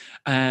sections.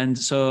 And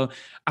so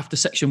after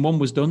section 1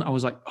 was done, I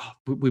was like, oh,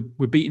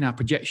 we're beating our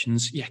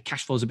projections. Yeah,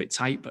 cash flow's a bit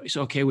tight, but it's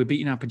okay. We're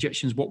beating our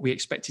projections, what we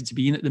expected to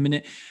be in at the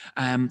minute.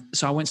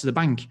 So I went to the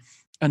bank,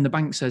 and the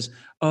bank says,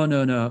 oh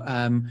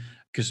no,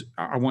 because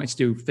I wanted to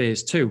do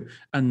phase 2,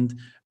 and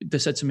they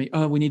said to me,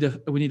 oh, we need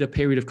a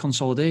period of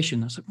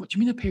consolidation. I was like, what do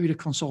you mean a period of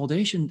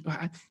consolidation?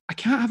 I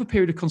can't have a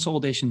period of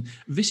consolidation.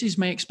 This is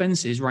my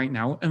expenses right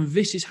now, and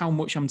this is how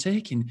much I'm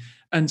taking.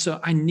 And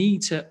so I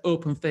need to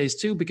open phase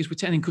 2 because we're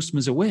turning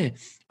customers away.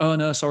 Oh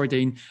no, sorry,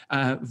 Dean.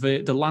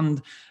 The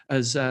land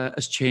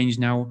has changed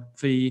now.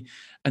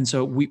 And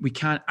so we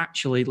can't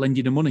actually lend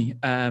you the money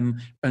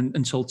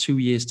until 2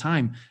 years'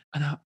 time.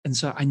 And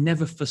so I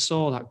never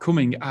foresaw that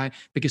coming.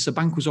 Because the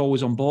bank was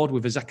always on board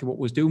with exactly what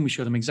was doing. We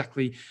showed them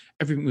exactly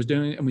everything was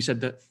doing, and we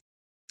said that,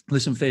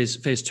 listen,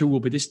 phase 2 will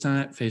be this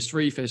time, phase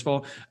 3, phase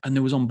 4, and they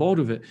was on board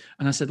with it.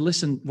 And I said,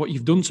 listen, what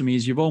you've done to me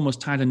is you've almost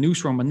tied a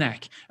noose around my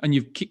neck, and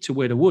you've kicked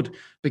away the wood,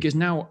 because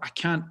now I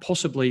can't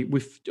possibly,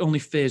 with only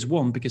phase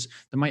 1, because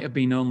there might have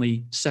been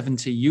only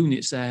 70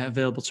 units there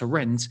available to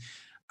rent.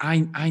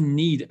 I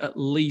need at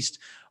least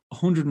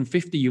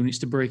 150 units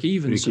to break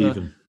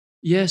even.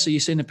 Yeah, so you're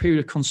saying a period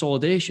of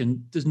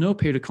consolidation. There's no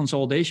period of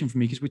consolidation for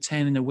me, because we're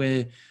turning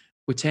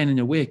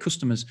away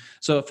customers.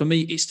 So for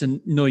me, it's to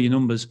know your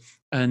numbers.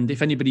 And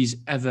if anybody's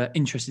ever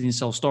interested in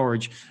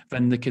self-storage,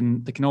 then they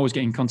can always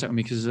get in contact with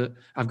me, because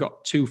I've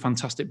got 2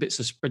 fantastic bits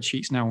of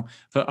spreadsheets now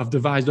that I've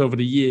devised over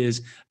the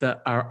years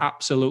that are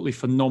absolutely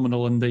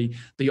phenomenal. And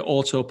the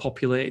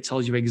auto-populate, it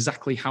tells you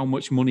exactly how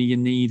much money you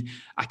need.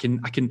 I can.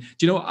 Do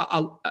you know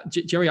what?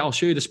 Jerry, I'll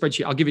show you the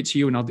spreadsheet. I'll give it to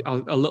you, and I'll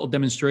a little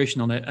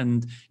demonstration on it,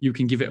 and you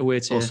can give it away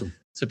to awesome.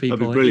 To people.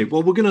 That'd be brilliant.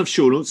 Well, we're going to have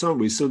show notes,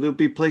 aren't we? So there'll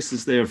be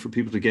places there for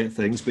people to get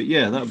things. But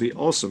yeah, that'd be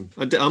awesome.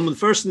 I'm the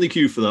first in the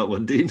queue for that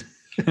one, Dean.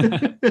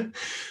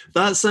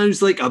 That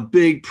sounds like a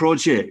big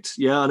project.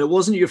 Yeah, and it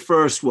wasn't your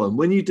first one.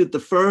 When you did the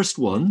first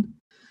one,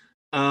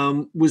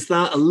 was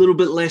that a little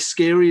bit less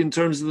scary in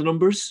terms of the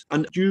numbers?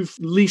 And you've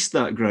leased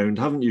that ground,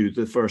 haven't you,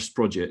 the first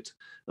project,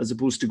 as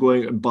opposed to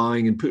going out and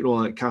buying and putting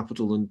all that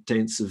capital and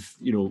tents of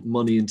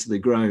money into the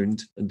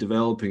ground and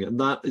developing it. And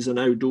that is an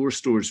outdoor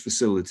storage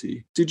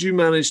facility. Did you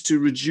manage to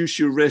reduce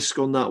your risk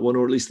on that one,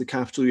 or at least the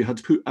capital you had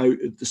to put out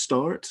at the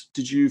start?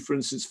 Did you, for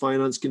instance,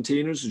 finance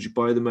containers? Did you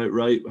buy them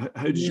outright?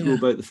 How did you go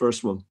about the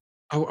first one?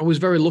 I was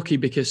very lucky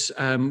because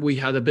we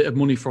had a bit of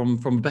money from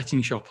a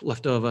betting shop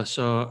left over.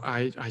 So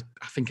I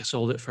think I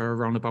sold it for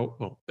around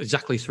about,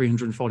 exactly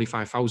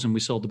 345,000 we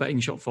sold the betting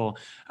shop for.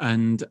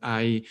 And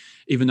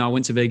even though I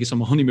went to Vegas on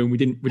my honeymoon, we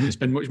didn't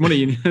spend much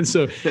money. And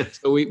so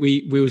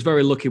we was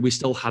very lucky. We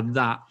still had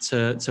that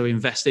to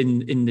invest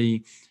in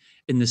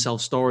the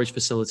self-storage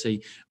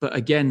facility. But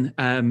again,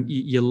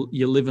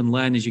 you live and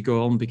learn as you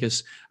go on,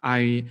 because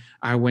I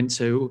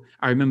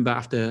remember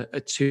after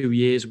 2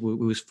 years we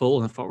was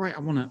full, and I thought, right,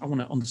 I want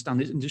to understand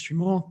this industry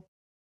more.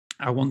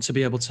 I want to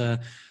be able to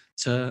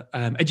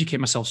educate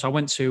myself. So I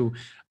went to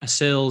a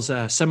sales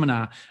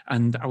seminar,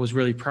 and I was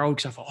really proud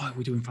because I thought,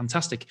 we're doing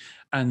fantastic.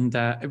 And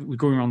we're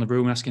going around the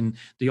room asking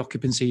the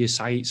occupancy of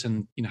sites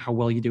and, how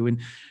well you're doing.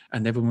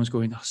 And everyone was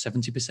going,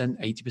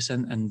 70%,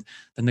 80%. And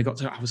then they got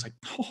to, I was like,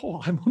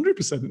 I'm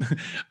 100%.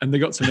 And they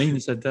got to me and they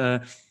said,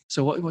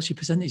 so what's your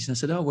percentage? And I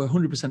said, we're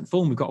 100%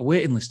 full. We've got a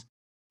waiting list.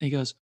 And he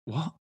goes,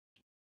 what?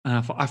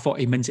 And I thought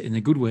he meant it in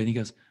a good way. And he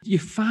goes, you're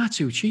far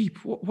too cheap.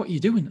 What are you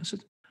doing? I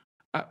said,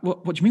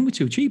 what do you mean we're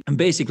too cheap? And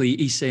basically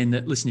he's saying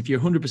that, listen, if you're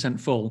 100%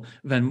 full,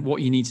 then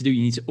what you need to do,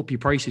 you need to up your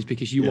prices,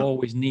 because you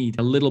always need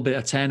a little bit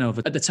of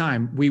turnover. At the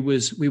time, we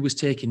was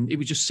taking, it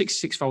was just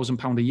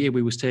 £66,000 a year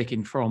we was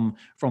taking from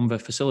the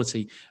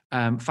facility.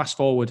 Fast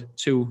forward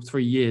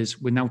 2-3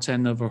 years, we're now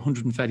turning over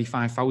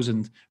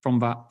 135,000 from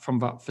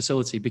that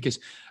facility, because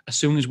as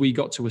soon as we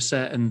got to a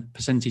certain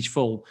percentage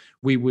full,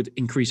 we would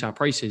increase our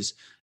prices.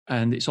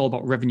 And it's all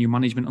about revenue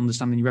management,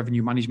 understanding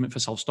revenue management for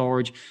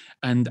self-storage.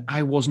 And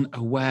I wasn't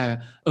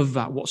aware of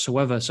that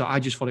whatsoever. So I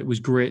just thought it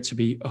was great to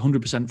be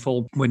 100%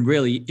 full, when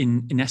really,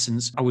 in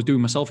essence, I was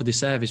doing myself a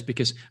disservice,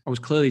 because I was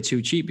clearly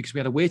too cheap, because we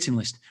had a waiting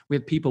list. We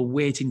had people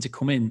waiting to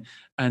come in,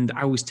 and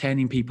I was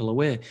turning people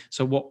away.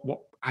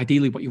 So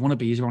ideally what you want to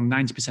be is around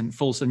 90%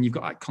 full. So then you've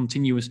got that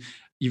continuous,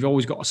 you've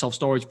always got a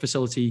self-storage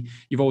facility,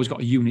 you've always got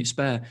a unit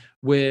spare.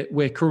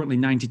 We're currently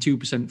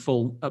 92%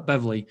 full at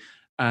Beverley.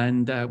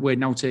 And we're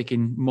now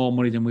taking more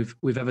money than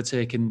we've ever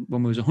taken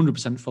when we was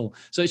 100% full.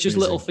 So it's just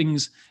little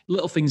things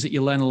that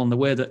you learn along the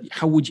way, that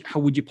how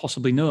would you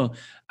possibly know?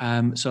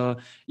 So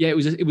yeah, it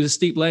was a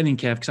steep learning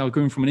curve, because I was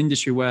going from an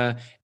industry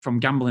from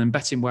gambling and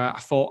betting, where I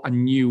thought I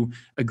knew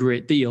a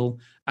great deal,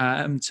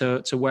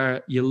 to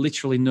where you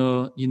literally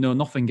know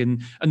nothing.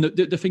 And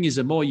the thing is,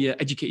 the more you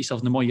educate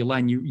yourself and the more you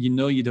learn, you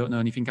know you don't know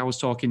anything.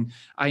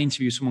 I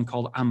interviewed someone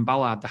called Anne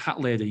Ballard, the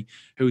hat lady,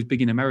 who's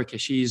big in America.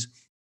 She's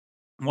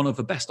one of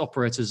the best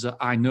operators that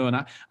I know.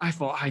 And I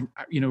thought I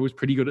was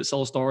pretty good at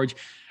self-storage.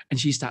 And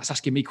she starts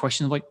asking me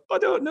questions like, I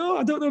don't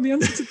know the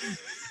answer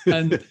to.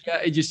 And yeah,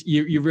 it just,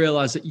 you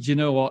realize that, you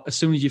know what, as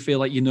soon as you feel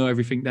like you know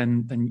everything,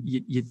 then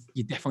you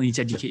definitely need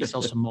to educate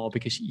yourself some more,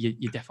 because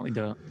you definitely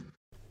don't.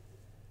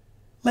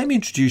 Let me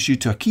introduce you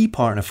to a key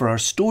partner for our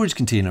storage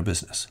container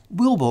business.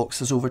 Willbox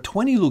has over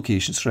 20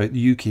 locations throughout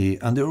the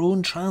UK and their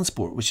own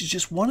transport, which is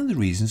just one of the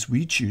reasons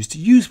we choose to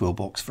use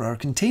Willbox for our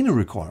container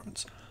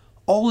requirements.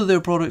 All of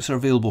their products are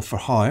available for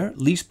hire,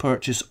 lease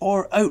purchase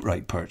or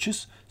outright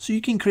purchase, so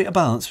you can create a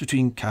balance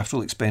between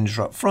capital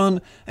expenditure up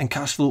front and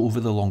cash flow over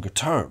the longer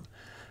term.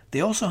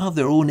 They also have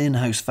their own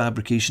in-house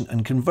fabrication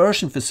and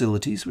conversion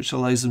facilities, which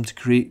allows them to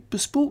create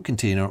bespoke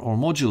container or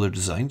modular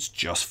designs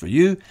just for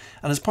you.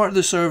 And as part of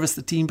their service,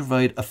 the team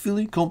provide a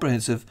fully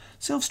comprehensive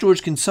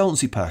self-storage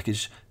consultancy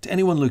package to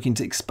anyone looking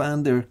to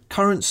expand their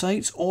current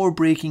sites or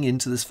breaking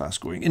into this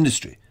fast-growing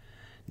industry.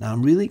 Now,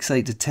 I'm really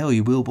excited to tell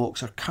you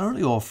Willbox are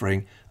currently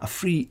offering a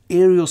free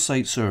aerial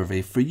site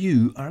survey for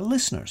you, our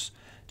listeners.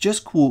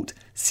 Just quote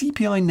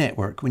CPI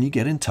Network when you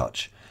get in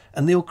touch,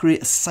 and they'll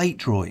create a site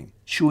drawing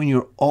showing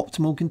your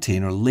optimal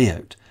container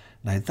layout.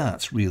 Now,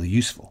 that's really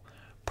useful.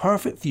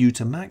 Perfect for you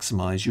to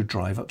maximise your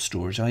drive-up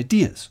storage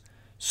ideas.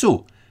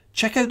 So,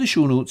 check out the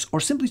show notes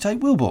or simply type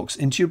Willbox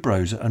into your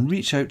browser and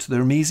reach out to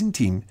their amazing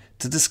team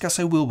to discuss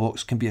how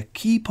Willbox can be a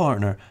key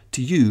partner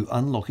to you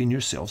unlocking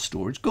your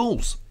self-storage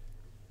goals.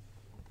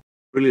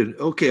 Brilliant.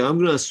 Okay, I'm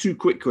going to ask 2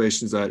 quick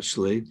questions,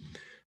 actually.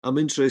 I'm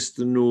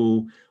interested to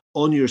know,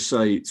 on your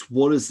sites,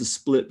 what is the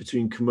split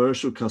between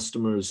commercial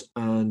customers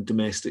and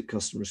domestic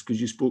customers?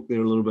 Because you spoke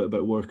there a little bit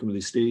about working with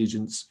estate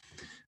agents.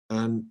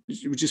 And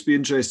it would just be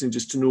interesting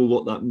just to know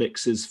what that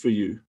mix is for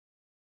you.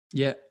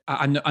 Yeah,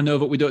 I know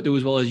that we don't do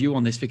as well as you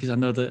on this, because I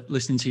know that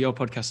listening to your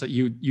podcast that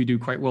you do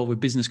quite well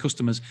with business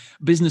customers.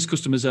 Business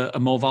customers are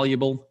more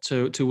valuable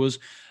to us,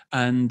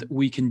 and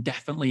we can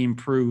definitely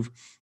improve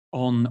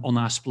on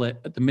our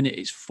split. At the minute,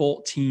 it's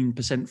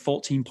 14%,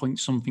 14 point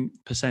something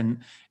percent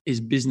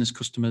is business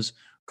customers,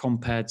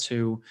 compared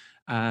to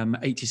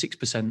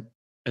 86%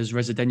 as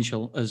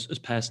residential, as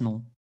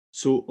personal.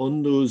 So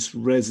on those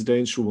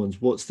residential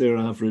ones, what's their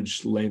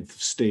average length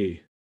of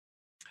stay?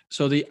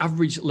 So the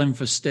average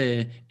length of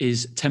stay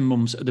is 10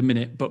 months at the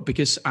minute, but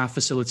because our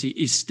facility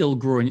is still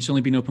growing, it's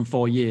only been open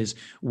 4 years,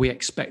 we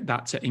expect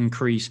that to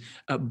increase.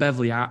 At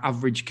Beverley, our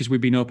average, because we've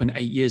been open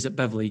 8 years at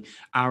Beverley,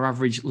 our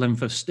average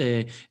length of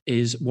stay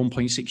is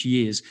 1.6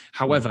 years.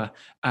 However,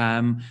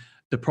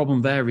 the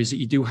problem there is that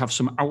you do have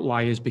some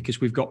outliers,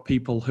 because we've got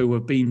people who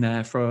have been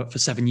there for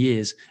 7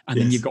 years, and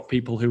then you've got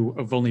people who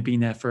have only been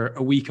there for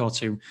a week or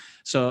two.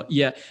 So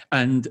yeah,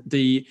 and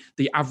the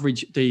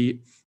average, the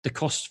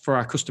cost for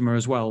our customer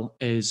as well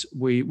is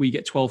we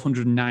get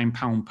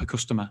 £1,209 per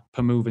customer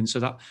per move-in.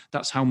 So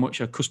that's how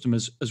much a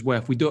customer's is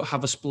worth. We don't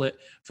have a split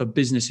for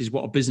businesses,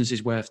 what a business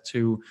is worth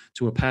to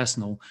a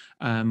personal,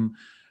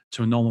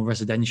 to a normal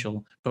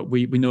residential, but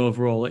we know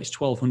overall it's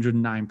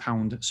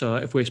 £1,209. So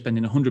if we're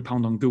spending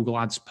 £100 on Google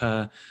Ads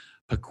per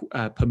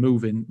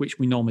move-in, which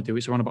we normally do,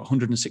 it's around about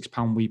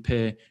 £106 we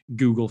pay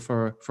Google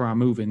for our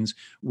move-ins.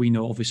 We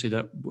know obviously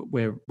that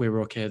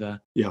we're okay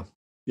there.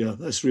 Yeah,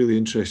 that's really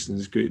interesting.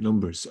 It's great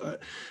numbers.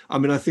 I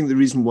mean, I think the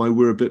reason why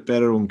we're a bit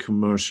better on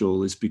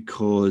commercial is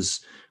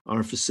because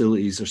our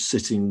facilities are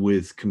sitting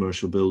with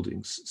commercial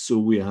buildings. So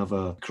we have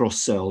a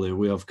cross-sell there.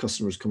 We have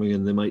customers coming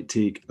in. They might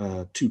take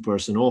a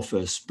 2-person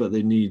office, but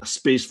they need a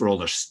space for all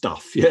their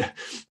stuff. Yeah,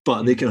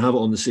 but they can have it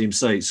on the same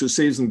site. So it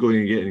saves them going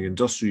and getting an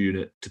industrial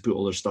unit to put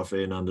all their stuff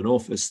in and an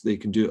office. They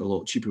can do it a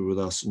lot cheaper with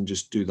us and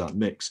just do that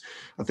mix.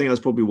 I think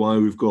that's probably why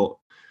we've got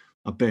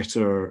a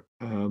better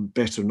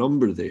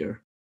number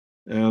there.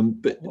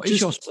 But what is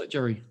your split,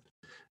 Jerry?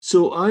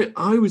 So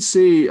I would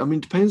say, I mean,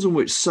 depends on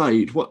which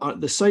site.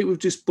 The site we've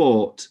just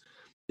bought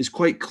is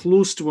quite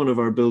close to one of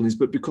our buildings,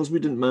 but because we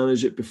didn't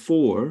manage it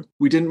before,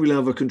 we didn't really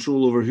have a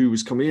control over who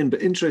was coming in.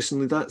 But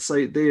interestingly, that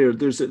site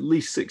there's at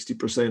least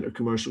 60% are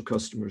commercial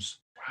customers.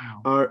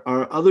 Wow.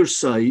 Our other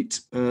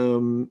site,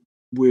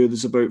 where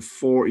there's about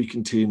 40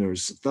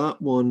 containers, that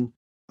one,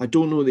 I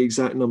don't know the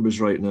exact numbers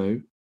right now,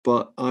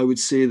 but I would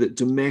say that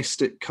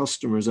domestic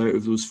customers out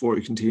of those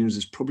 40 containers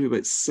is probably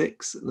about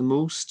 6 at the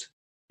most.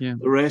 Yeah.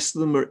 The rest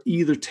of them are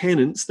either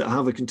tenants that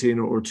have a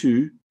container or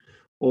two,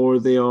 or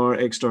they are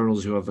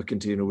externals who have a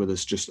container with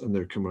us just on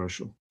their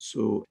commercial.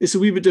 So it's a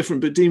wee bit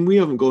different. But Dean, we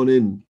haven't gone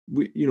in.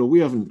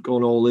 We haven't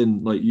gone all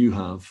in like you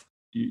have.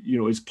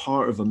 It's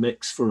part of a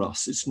mix for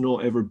us. It's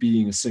not ever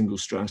being a single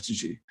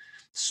strategy.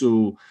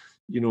 So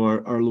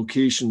our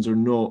locations are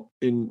not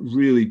in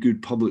really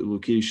good public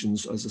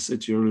locations. As I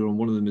said to you earlier on,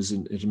 one of them is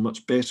in a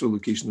much better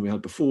location than we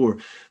had before.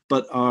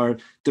 But our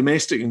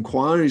domestic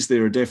inquiries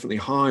there are definitely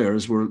higher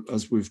as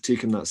we've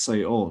taken that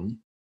site on.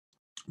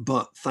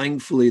 But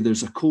thankfully,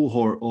 there's a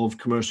cohort of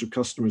commercial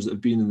customers that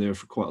have been in there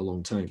for quite a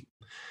long time.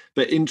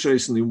 But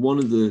interestingly, one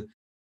of the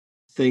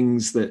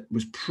things that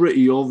was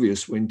pretty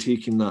obvious when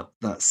taking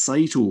that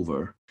site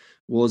over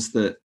was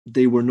that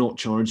they were not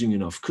charging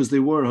enough, because they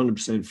were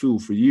 100% full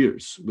for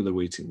years with a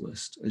waiting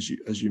list, as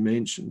you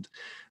mentioned.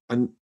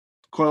 And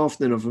quite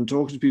often, if I'm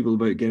talking to people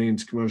about getting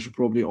into commercial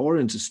property or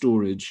into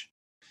storage,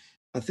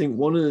 I think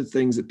one of the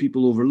things that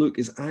people overlook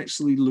is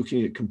actually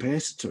looking at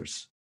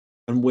competitors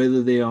and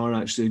whether they are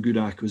actually a good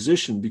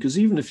acquisition. Because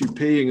even if you're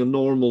paying a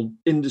normal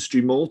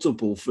industry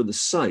multiple for the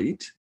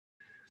site,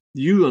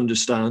 you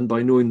understand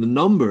by knowing the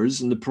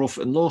numbers and the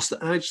profit and loss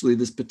that actually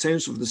this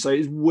potential for the site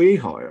is way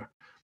higher.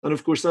 And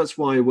of course, that's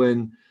why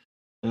when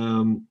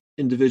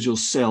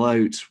individuals sell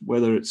out,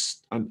 whether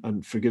it's,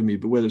 and forgive me,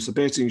 but whether it's a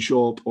betting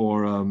shop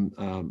or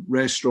a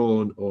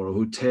restaurant or a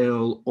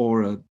hotel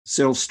or a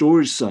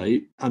self-storage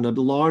site, and a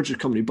larger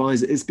company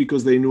buys it, it's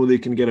because they know they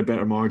can get a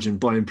better margin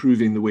by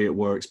improving the way it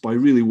works, by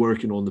really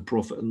working on the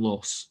profit and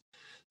loss.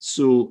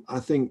 So I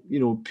think,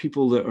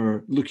 people that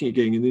are looking at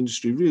getting in the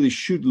industry really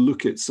should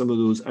look at some of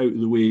those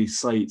out-of-the-way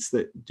sites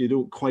that they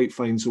don't quite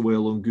find so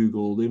well on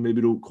Google. They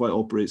maybe don't quite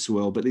operate so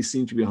well, but they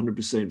seem to be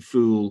 100%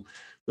 full.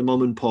 The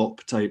mom and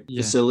pop type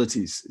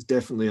facilities is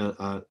definitely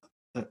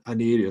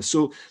an area.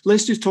 So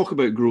let's just talk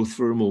about growth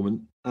for a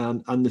moment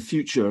and the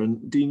future.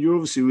 And Dean, you're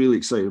obviously really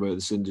excited about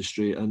this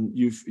industry, and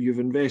you've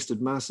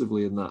invested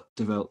massively in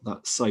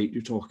that site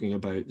you're talking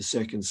about, the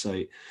second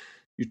site.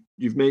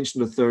 You've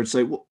mentioned a third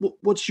site.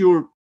 What's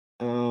your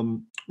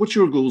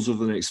goals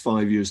over the next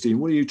 5 years, Dean?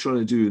 What are you trying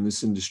to do in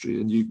this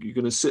industry? And you're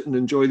going to sit and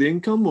enjoy the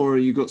income, or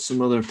you got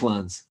some other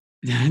plans?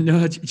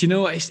 No, do you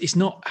know what? It's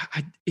not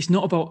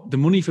about the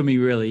money for me,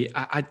 really.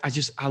 I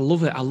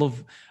love it.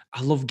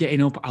 I love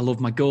getting up. I love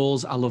my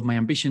goals. I love my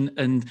ambition.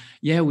 And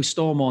yeah, with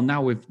Stormore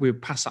now, we're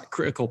past that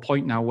critical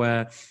point now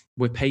where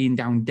we're paying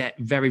down debt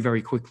very,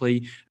 very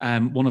quickly.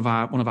 One of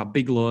our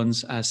big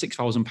loans,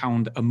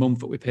 £6,000 a month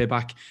that we pay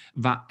back,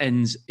 that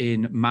ends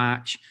in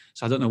March.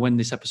 So I don't know when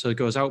this episode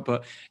goes out,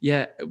 but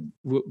yeah,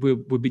 we'll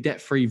be debt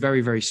free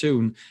very, very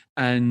soon.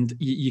 And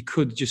you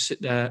could just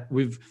sit there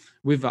with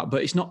that,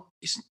 but it's not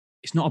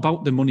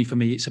about the money for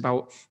me. It's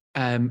about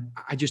I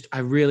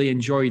really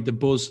enjoyed the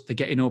buzz, the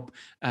getting up,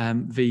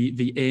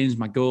 the aims,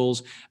 my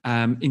goals.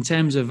 In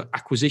terms of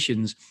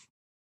acquisitions,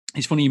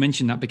 it's funny you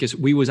mentioned that, because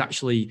we was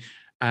actually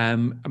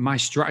my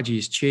strategy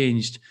has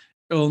changed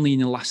only in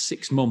the last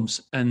 6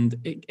 months, and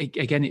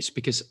again, it's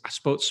because I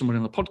spoke to someone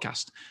on the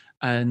podcast,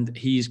 and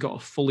he's got a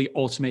fully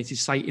automated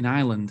site in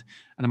Ireland,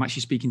 and I'm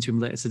actually speaking to him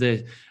later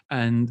today,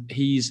 and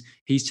he's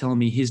telling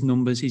me his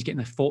numbers. He's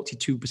getting a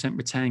 42%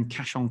 return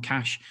cash on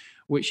cash,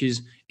 which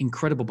is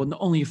incredible. But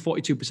not only a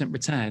 42%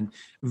 return,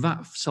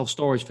 that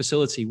self-storage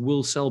facility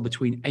will sell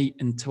between 8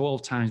 and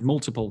 12 times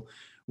multiple,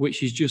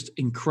 which is just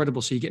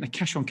incredible. So you're getting a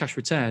cash on cash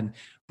return,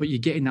 but you're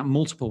getting that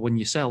multiple when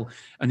you sell.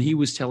 And he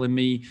was telling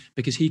me,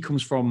 because he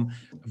comes from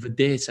the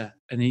data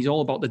and he's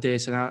all about the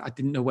data. And I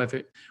didn't know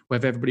whether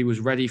everybody was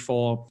ready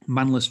for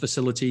manless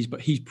facilities,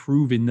 but he's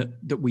proving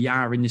that we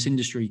are in this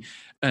industry.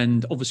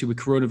 And obviously with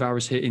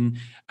coronavirus hitting,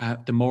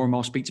 the more and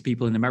more I speak to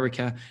people in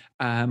America,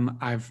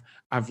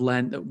 I've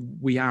learned that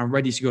we are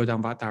ready to go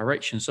down that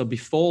direction. So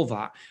before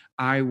that,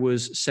 I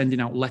was sending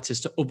out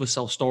letters to other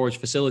self-storage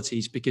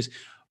facilities, because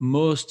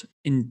most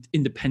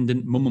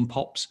independent mum and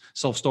pops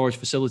self-storage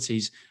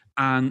facilities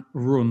aren't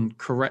run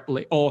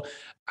correctly or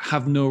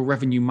have no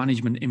revenue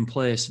management in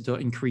place. They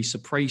don't increase the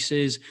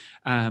prices.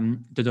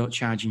 They don't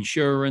charge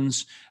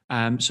insurance.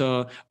 That's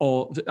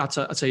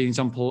an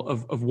example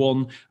of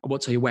one. I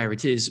won't tell you where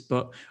it is,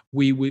 but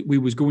we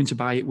was going to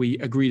buy it. We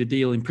agreed a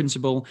deal in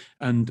principle,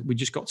 and we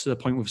just got to the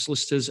point with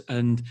solicitors,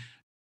 and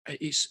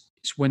it's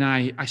when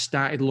I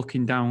started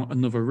looking down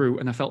another route,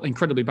 and I felt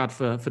incredibly bad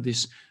for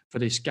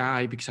this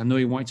guy, because I know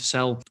he wanted to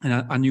sell,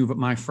 and I knew that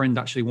my friend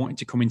actually wanted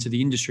to come into the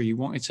industry. He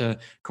wanted to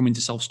come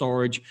into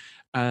self-storage,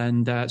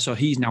 and so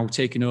he's now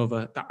taken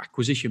over that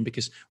acquisition,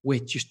 because we're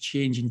just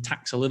changing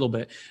tax a little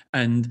bit,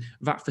 and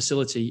that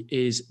facility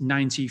is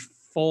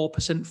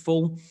 94%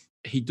 full.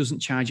 He doesn't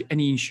charge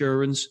any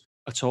insurance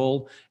at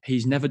all.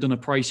 He's never done a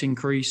price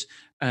increase,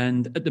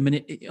 and at the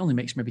minute it only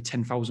makes maybe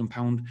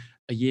 £10,000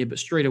 a year, but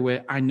straight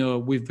away I know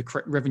with the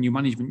correct revenue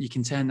management you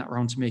can turn that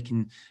around to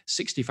making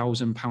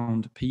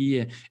 £60,000 per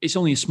year. It's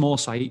only a small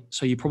site,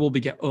 so you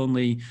probably get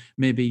only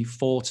maybe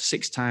 4 to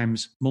 6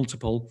 times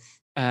multiple,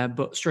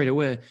 but straight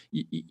away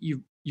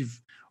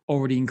you've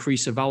already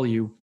increased the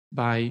value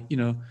by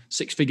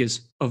 6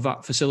 figures of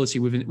that facility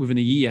within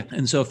a year.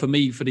 And so for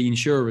me, for the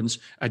insurance,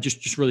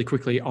 just really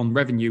quickly on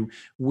revenue,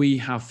 we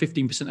have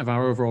 15% of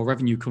our overall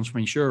revenue comes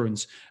from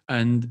insurance,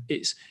 and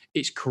it's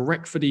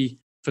correct for the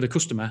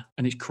customer,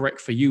 and it's correct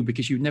for you,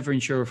 because you never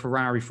insure a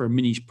Ferrari for a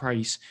Mini's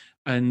price.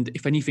 And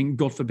if anything,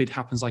 God forbid,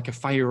 happens like a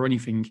fire or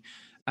anything,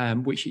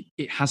 which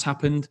it has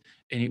happened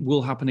and it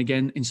will happen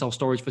again in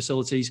self-storage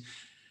facilities,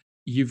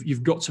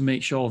 you've got to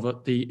make sure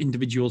that the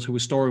individuals who are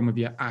storing with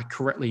you are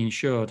correctly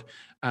insured,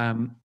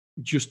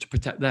 just to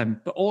protect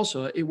them. But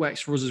also it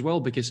works for us as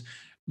well, because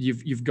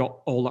you've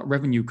got all that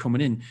revenue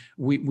coming in.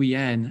 We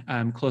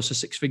earn close to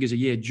 6 figures a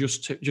year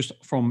just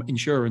from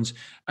insurance,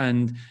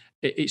 and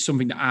it's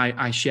something that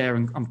I share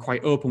and I'm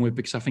quite open with,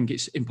 because I think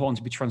it's important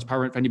to be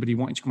transparent for anybody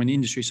wanting to come in the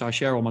industry. So I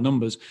share all my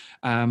numbers.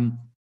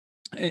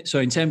 So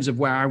in terms of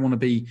where I want to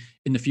be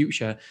in the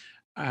future,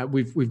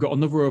 we've got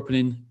another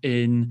opening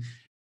in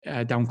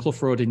down Clough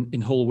Road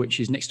in Hull, which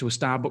is next to a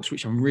Starbucks,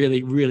 which I'm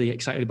really, really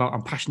excited about.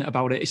 I'm passionate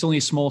about it. It's only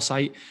a small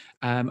site,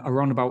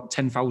 around about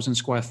 10,000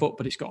 square foot,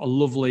 but it's got a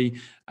lovely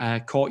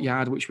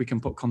courtyard, which we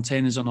can put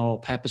containers on, or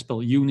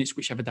purpose-built units,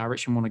 whichever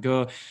direction we want to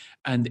go.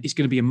 And it's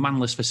going to be a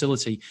manless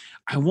facility.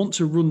 I want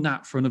to run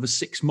that for another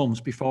 6 months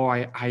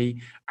before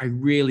I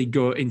really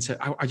go into,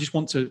 I just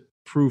want to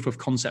proof of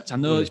concept. I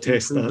know it's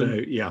been proven,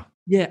 out, yeah.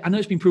 Yeah, I know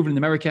it's been proven in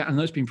America. I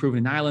know it's been proven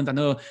in Ireland. I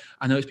know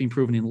it's been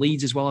proven in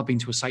Leeds as well. I've been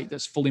to a site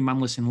that's fully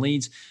manless in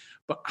Leeds,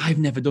 but I've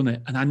never done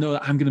it, and I know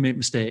that I'm going to make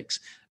mistakes.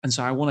 And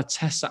so I want to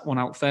test that one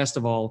out first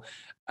of all.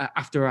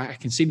 After I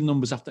can see the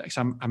numbers, because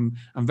I'm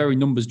very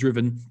numbers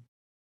driven.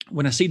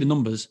 When I see the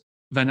numbers,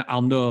 then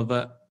I'll know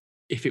that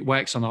if it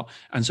works or not.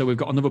 And so we've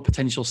got another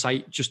potential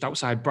site just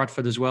outside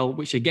Bradford as well,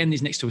 which again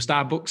is next to a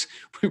Starbucks.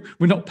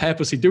 We're not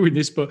purposely doing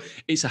this, but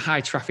it's a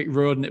high traffic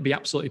road and it'd be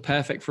absolutely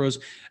perfect for us.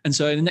 And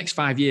so in the next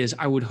 5 years,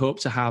 I would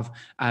hope to have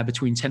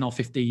between 10 or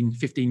 15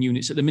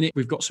 units. At the minute,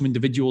 we've got some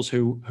individuals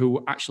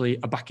who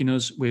actually are backing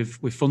us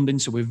with funding.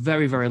 So we're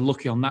very, very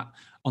lucky on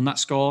that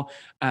score.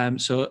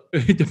 So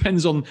it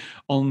depends on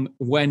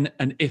when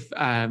and if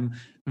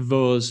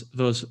those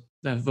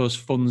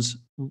funds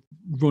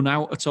run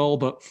out at all.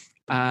 But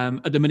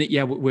at the minute,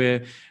 yeah,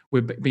 we're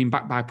being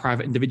backed by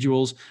private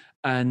individuals,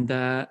 and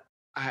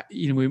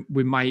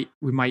we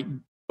might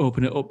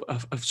open it up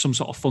of some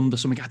sort of fund or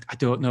something. I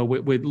don't know.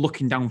 We're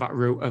looking down that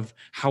route of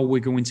how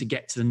we're going to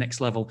get to the next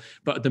level.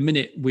 But at the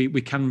minute,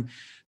 we can.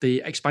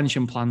 The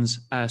expansion plans,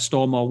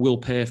 Stormore will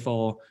pay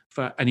for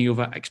any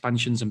other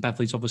expansions, and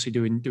Beverly's obviously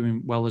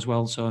doing well as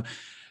well. So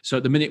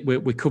at the minute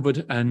we're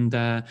covered, and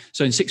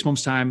so in 6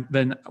 months' time,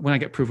 then when I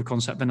get proof of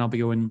concept, then I'll be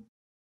going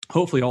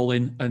hopefully all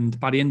in. And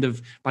by the end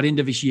of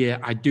this year,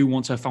 I do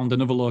want to have found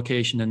another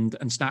location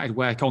and started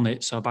work on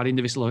it. So by the end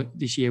of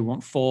this year, we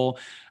want 4,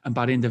 and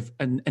by the end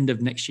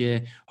of next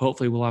year,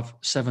 hopefully we'll have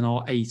 7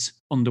 or 8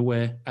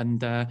 underway.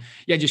 And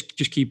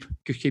just keep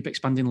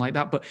expanding like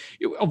that. But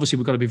obviously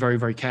we've got to be very,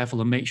 very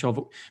careful and make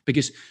sure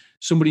because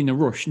somebody in a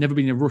rush, never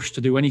been in a rush to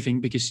do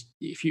anything, because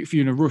if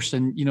you're in a rush,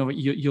 then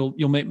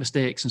you'll make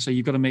mistakes. And so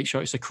you've got to make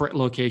sure it's the correct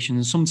location.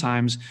 And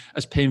sometimes,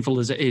 as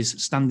painful as it is,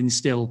 standing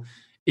still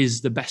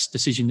is the best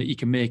decision that you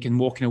can make, and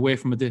walking away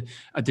from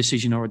a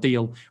decision or a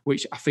deal,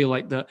 which I feel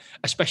like that,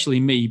 especially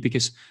me,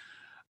 because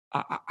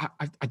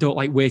I don't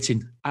like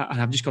waiting,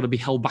 and I've just got to be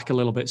held back a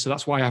little bit. So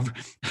that's why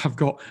I've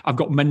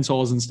got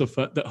mentors and stuff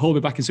that hold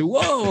me back and say,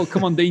 "Whoa,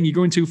 come on, Dean, you're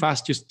going too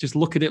fast. Just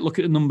look at it, look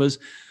at the numbers."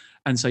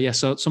 And so, yeah,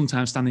 so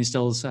sometimes standing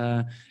still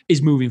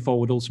is moving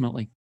forward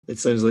ultimately. It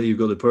sounds like you've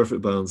got the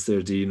perfect balance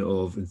there, Dean,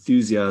 of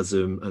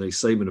enthusiasm and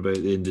excitement about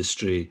the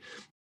industry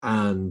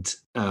and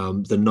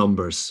the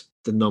numbers,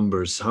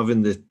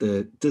 having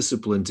the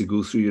discipline to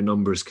go through your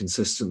numbers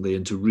consistently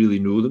and to really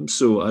know them.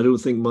 So I don't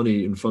think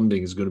money and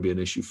funding is going to be an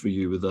issue for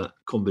you with that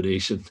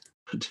combination.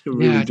 I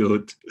really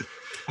don't.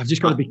 I've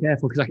just got to be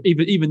careful because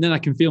even then I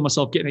can feel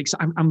myself getting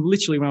excited. I'm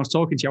literally, when I was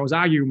talking to you, I was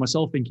arguing with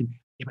myself thinking,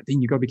 yeah, but then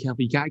you've got to be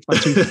careful. You can't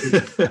expect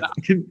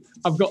too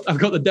I've got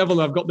the devil,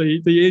 I've got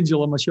the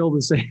angel on my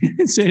shoulders saying.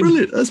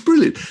 Brilliant. That's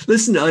brilliant.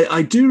 Listen,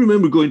 I do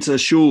remember going to a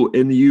show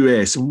in the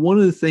US, and one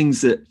of the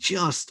things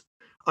that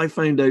I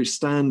found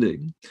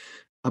outstanding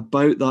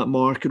about that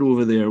market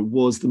over there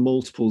was the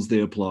multiples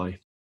they apply.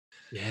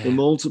 Yeah. The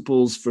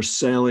multiples for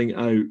selling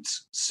out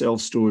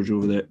self-storage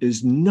over there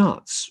is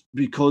nuts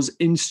because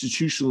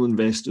institutional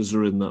investors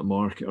are in that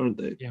market, aren't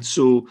they? Yeah.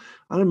 So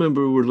I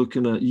remember we're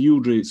looking at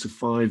yield rates of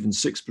 5 and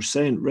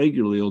 6%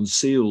 regularly on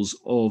sales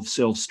of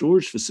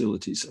self-storage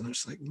facilities. And I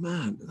was like,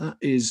 man, that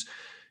is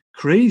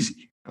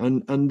crazy.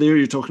 And there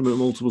you're talking about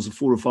multiples of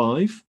 4 or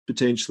 5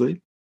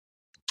 potentially.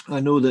 I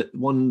know that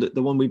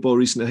the one we bought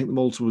recently, I think the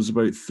multiple was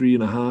about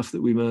 3.5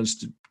 that we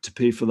managed to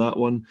pay for that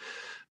one.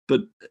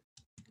 But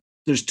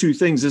there's two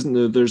things, isn't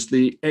there? There's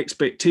the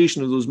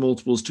expectation of those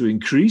multiples to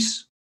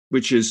increase,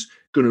 which is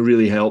going to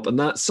really help. And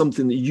that's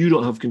something that you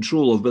don't have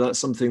control of, but that's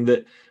something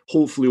that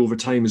hopefully over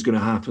time is going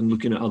to happen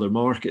looking at other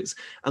markets.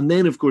 And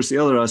then, of course, the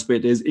other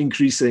aspect is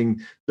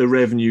increasing the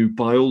revenue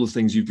by all the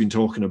things you've been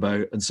talking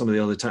about and some of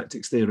the other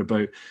tactics there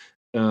about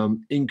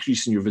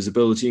increasing your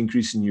visibility,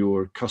 increasing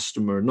your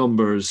customer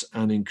numbers,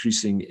 and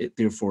increasing it,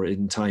 therefore,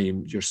 in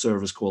time, your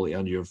service quality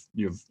and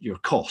your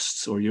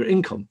costs or your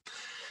income.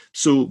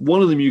 So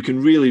one of them you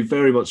can really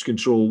very much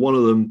control. One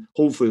of them,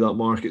 hopefully that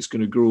market's going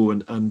to grow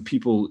and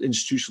people,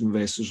 institutional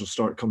investors will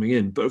start coming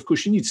in. But of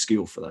course you need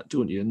scale for that,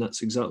 don't you? And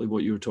that's exactly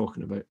what you were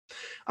talking about.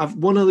 I've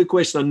one other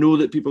question I know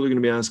that people are going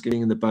to be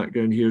asking in the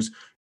background here is,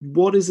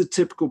 what is a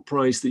typical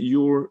price that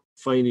you're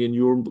finding in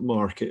your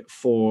market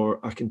for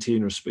a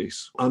container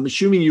space? I'm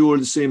assuming you're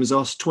the same as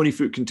us.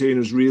 20-foot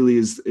containers really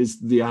is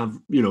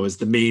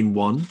the main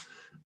one.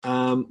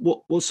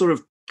 What sort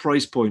of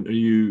price point are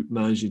you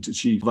managing to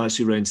achieve of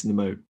actually renting them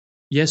out?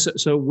 Yes,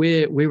 so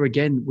we're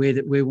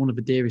one of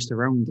the dearest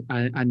around.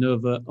 I know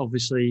that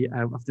obviously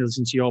after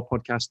listening to your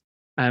podcast,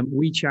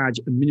 we charge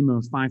a minimum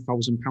of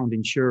 £5,000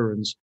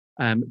 insurance.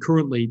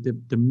 Currently,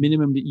 the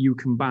minimum that you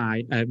can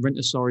buy rent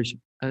a storage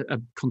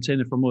a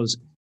container from us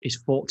is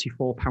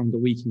 £44 a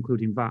week,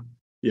 including VAT.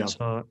 Yeah.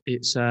 So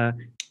it's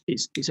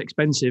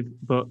expensive,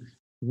 but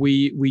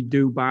we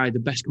do buy the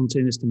best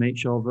containers to make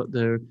sure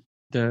that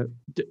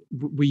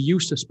we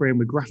used to spray them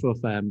with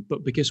Graphotherm,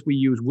 but because we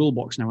use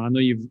Willbox now, and I know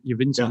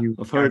you've interviewed.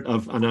 Yeah,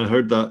 I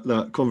heard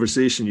that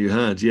conversation you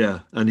had. Yeah,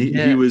 and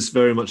he was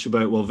very much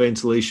about, well,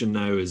 ventilation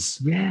now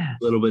is a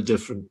little bit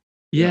different.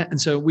 Yeah,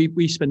 and so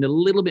we spend a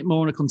little bit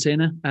more on a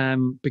container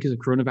because of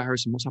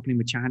coronavirus and what's happening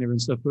with China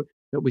and stuff. But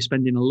we're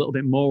spending a little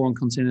bit more on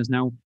containers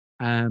now.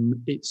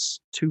 It's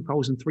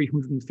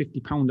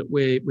 £2,350 that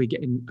we're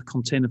getting a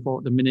container for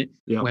at the minute,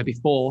 where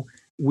before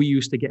we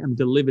used to get them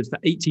delivered for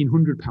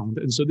 £1,800,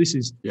 and so this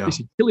is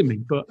killing me.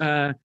 But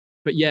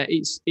yeah,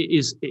 it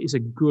is a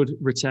good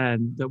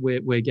return that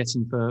we're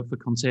getting for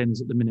containers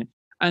at the minute.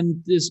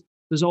 And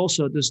there's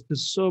also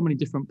so many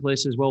different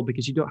places as well,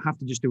 because you don't have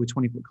to just do a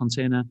 20-foot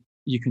container.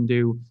 You can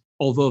do,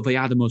 although they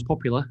are the most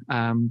popular,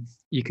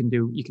 you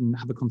can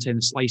have a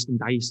container sliced and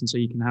diced, and so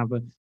you can have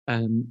a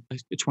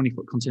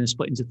 20-foot container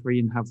split into 3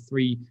 and have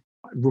 3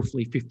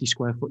 roughly 50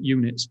 square foot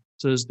units.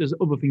 So there's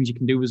other things you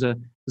can do. There's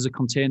a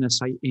container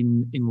site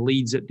in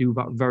Leeds that do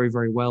that very,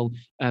 very well.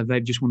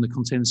 They've just won the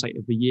container site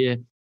of the year,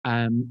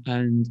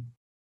 and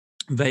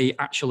they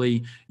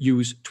actually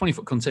use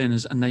 20-foot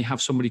containers, and they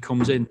have somebody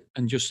comes in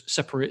and just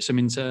separates them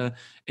into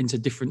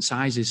different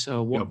sizes.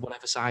 So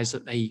whatever size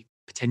that they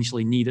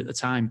potentially need at the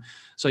time.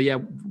 So yeah,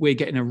 we're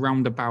getting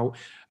around about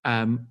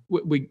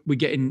we're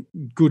getting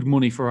good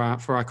money for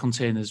our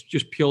containers,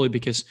 just purely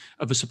because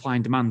of the supply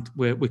and demand.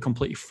 We're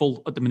completely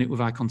full at the minute with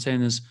our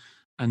containers,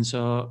 and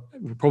so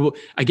we're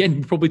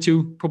probably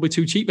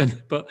too cheap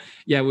then. But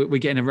yeah, we're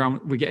getting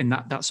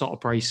that sort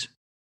of price.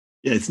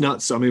 Yeah, it's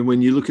nuts. I mean,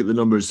 when you look at the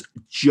numbers,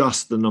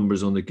 just the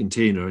numbers on the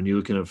container, and you're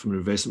looking at it from an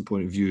investment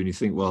point of view, and you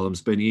think, well, I'm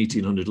spending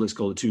 1,800, let's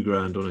call it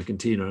 $2,000 on a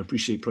container. I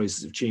appreciate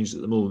prices have changed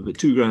at the moment, but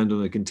 $2,000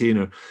 on a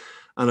container,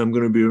 and I'm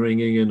going to be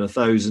ringing in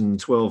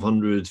 1,000,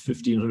 1,200,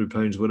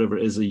 £1,500, whatever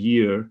it is a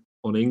year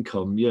on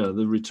income. Yeah,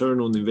 the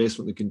return on the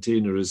investment in the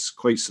container is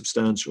quite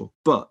substantial.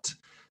 But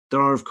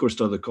there are, of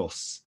course, other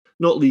costs,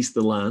 not least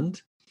the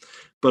land,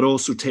 but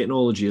also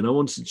technology. And I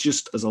wanted,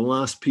 just as a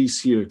last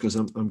piece here, because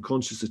I'm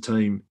conscious of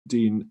time,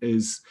 Dean,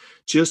 is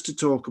just to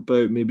talk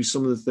about maybe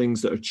some of the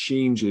things that are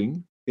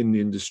changing in the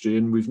industry.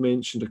 And we've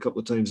mentioned a couple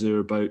of times there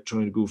about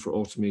trying to go for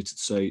automated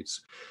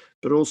sites,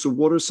 but also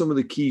what are some of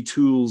the key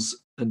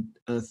tools and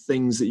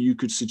things that you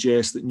could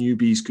suggest that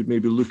newbies could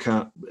maybe look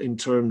at in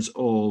terms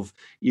of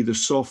either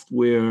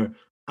software,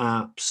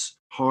 apps,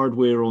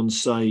 hardware on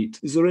site.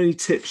 Is there any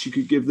tips you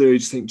could give there? You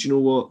just think, do you know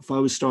what, if I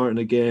was starting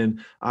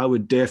again, I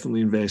would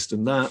definitely invest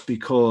in that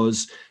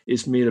because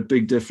it's made a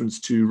big difference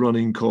to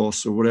running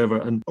costs or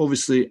whatever. And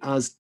obviously,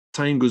 as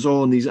time goes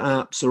on, these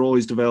apps are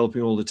always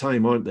developing all the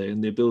time, aren't they?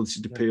 And the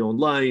ability to pay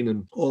online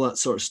and all that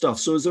sort of stuff.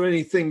 So is there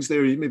any things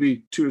there,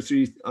 maybe 2 or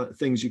 3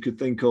 things you could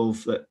think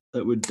of that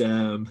would,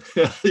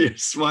 you're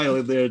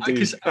smiling there,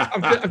 dude.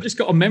 I've just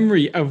got a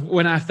memory of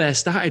when I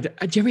first started.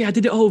 Jerry, I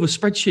did it all over a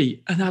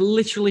spreadsheet, and I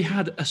literally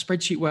had a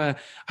spreadsheet where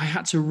I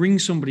had to ring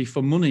somebody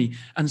for money.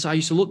 And so I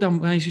used to look down,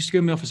 when I used to go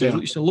in my office, I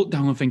used to look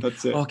down and think,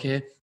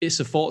 okay, it's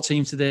the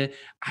 14th today.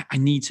 I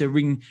need to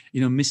ring,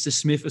 Mr.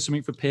 Smith or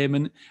something for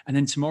payment. And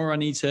then tomorrow I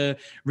need to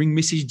ring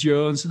Mrs.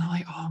 Jones. And I'm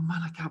like, oh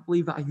man, I can't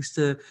believe that I used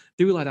to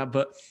do it like that.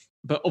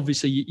 But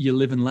obviously you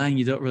live and learn.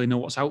 You don't really know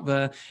what's out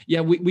there.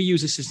 Yeah, we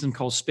use a system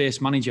called Space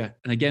Manager.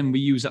 And again, we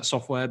use that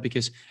software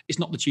because it's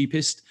not the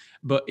cheapest,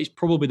 but it's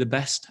probably the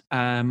best.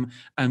 And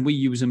we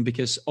use them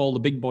because all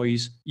the big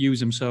boys use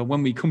them. So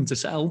when we come to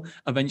sell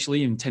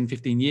eventually in 10,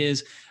 15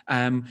 years,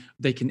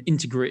 they can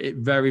integrate it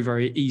very,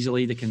 very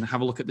easily. They can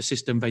have a look at the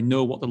system. They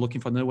know what they're looking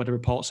for, know where the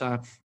reports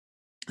are.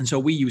 And so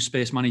we use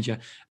Space Manager,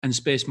 and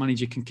Space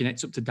Manager can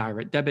connect up to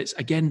direct debits.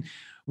 Again,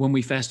 when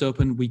we first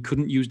opened, we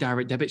couldn't use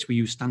direct debits. We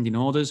use standing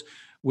orders,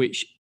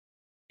 which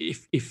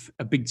if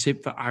a big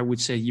tip that I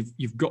would say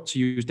you've got to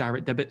use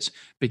direct debits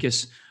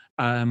because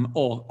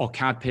or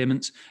card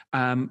payments,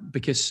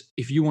 because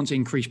if you want to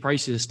increase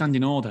prices, a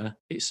standing order,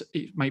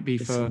 it might be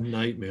for a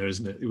nightmare,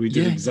 isn't it? We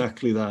did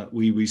exactly that.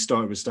 We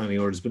started with standing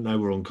orders, but now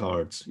we're on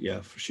cards.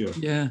 Yeah, for sure.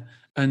 Yeah.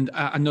 And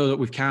I know that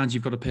with cards,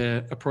 you've got to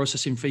pay a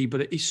processing fee, but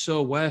it is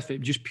so worth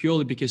it just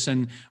purely because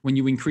then when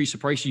you increase the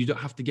prices, you don't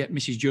have to get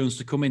Mrs. Jones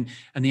to come in.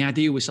 And the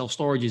idea with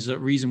self-storage is that the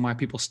reason why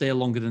people stay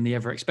longer than they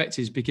ever expect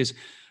is because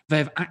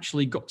they've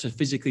actually got to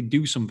physically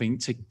do something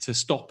to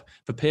stop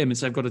the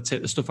payments. They've got to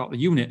take the stuff out of the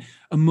unit.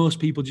 And most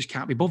people just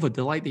can't be bothered.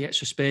 They like the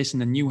extra space in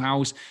the new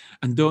house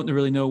and don't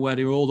really know where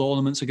their old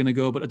ornaments are going to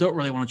go, but they don't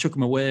really want to chuck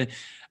them away.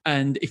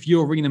 And if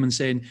you're ringing them and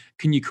saying,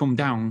 can you come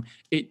down?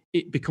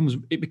 It becomes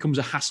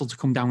a hassle to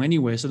come down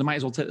anyway. So they might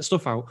as well take the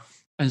stuff out.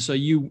 And so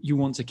you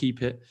want to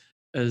keep it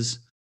as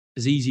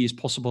easy as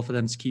possible for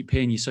them to keep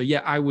paying you. So yeah,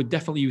 I would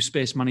definitely use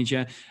Space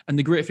Manager. And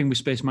the great thing with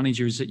Space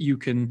Manager is that you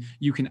can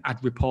add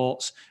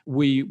reports.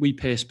 We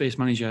pay Space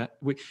Manager.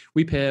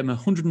 We pay them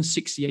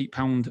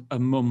 £168 a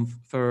month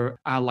for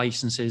our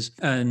licenses.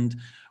 And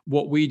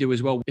what we do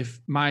as well,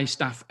 if my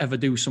staff ever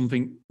do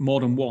something more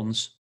than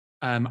once,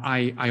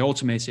 I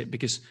automate it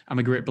because I'm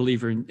a great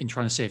believer in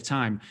trying to save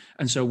time.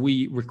 And so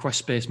we request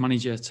Space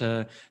Manager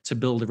to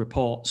build a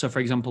report. So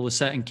for example, there's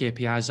certain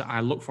KPIs that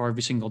I look for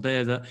every single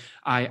day that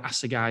I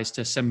ask the guys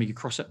to send me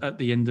across at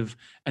the end of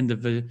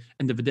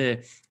the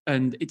day.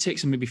 And it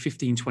takes them maybe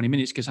 15, 20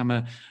 minutes because I'm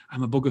a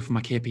bugger for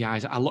my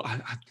KPIs.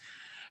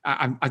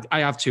 I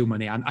have too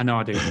many. I know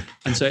I do.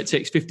 And so it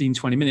takes 15,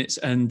 20 minutes.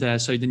 And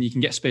so then you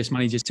can get Space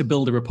Managers to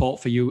build a report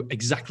for you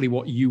exactly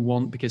what you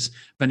want, because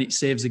then it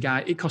saves the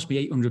guy. It cost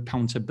me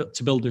 £800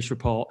 to build this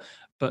report.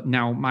 But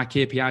now my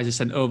KPIs are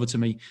sent over to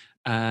me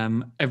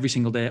every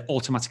single day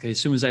automatically.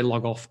 As soon as they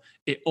log off,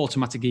 it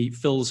automatically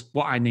fills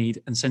what I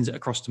need and sends it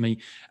across to me.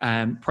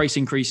 Price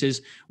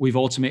increases, we've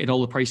automated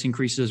all the price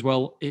increases as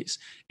well.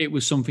 It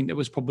was something that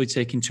was probably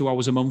taking 2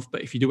 hours a month,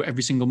 but if you do it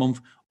every single month,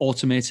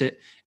 automate it,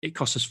 it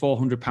costs us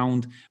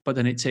 £400, but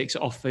then it takes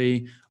it off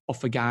the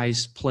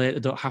guy's plate. They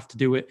don't have to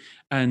do it.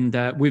 And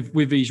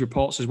with these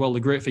reports as well,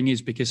 the great thing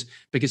is because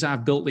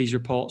I've built these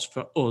reports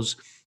for us,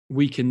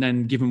 we can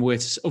then give them away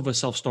to other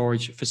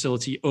self-storage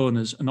facility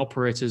owners and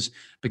operators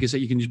because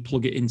you can just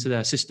plug it into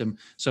their system.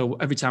 So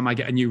every time I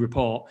get a new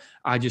report,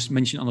 I just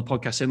mention it on the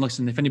podcast saying,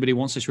 listen, if anybody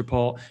wants this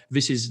report,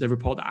 this is the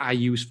report that I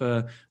use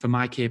for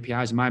my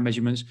KPIs and my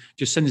measurements.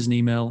 Just send us an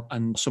email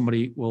and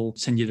somebody will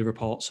send you the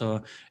report.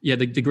 So yeah,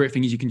 the great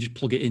thing is you can just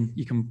plug it in.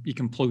 You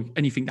can plug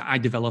anything that I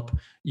develop,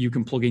 you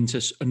can plug into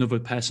another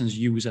person's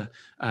user.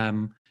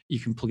 You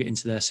can plug it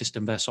into their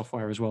system, their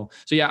software as well.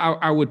 So yeah,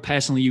 I would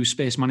personally use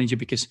Space Manager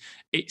because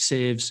it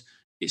saves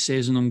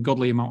an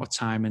ungodly amount of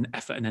time and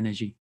effort and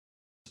energy.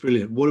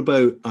 Brilliant. What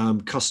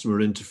about customer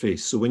interface?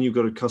 So when you've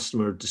got a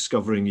customer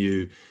discovering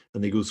you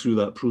and they go through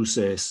that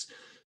process,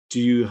 do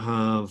you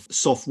have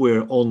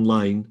software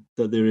online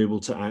that they're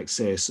able to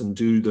access and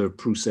do their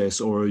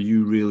process, or are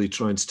you really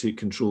trying to take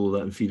control of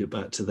that and feed it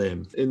back to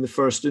them? In the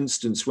first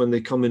instance, when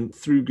they come in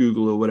through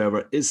Google or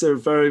whatever, is there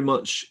very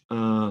much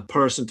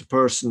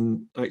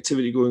person-to-person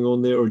activity going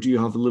on there, or do you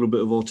have a little bit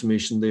of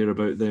automation there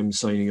about them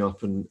signing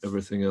up and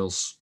everything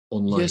else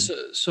online? Yes.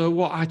 So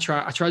what I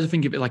try to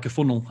think of it like a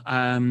funnel.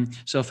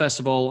 So first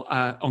of all,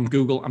 on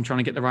Google, I'm trying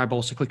to get their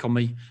eyeballs to click on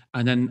me,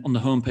 and then on the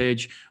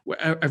homepage,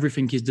 where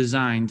everything is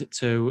designed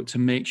to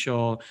make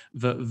sure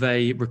that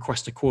they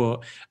request a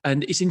quote.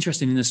 And it's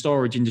interesting in the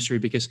storage industry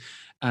because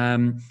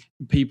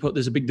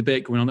there's a big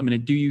debate going on at the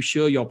minute. Do you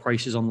show your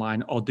prices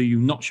online or do you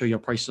not show your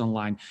prices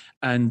online?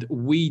 And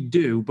we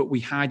do, but we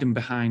hide them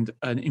behind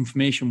an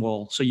information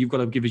wall. So you've got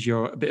to give us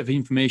a bit of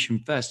information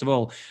first of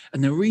all.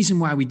 And the reason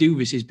why we do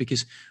this is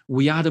because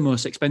we are the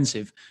most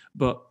expensive,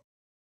 but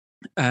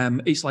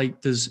it's like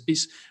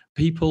it's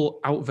people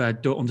out there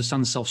don't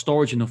understand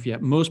self-storage enough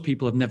yet. Most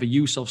people have never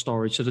used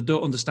self-storage, so they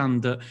don't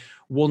understand that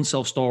one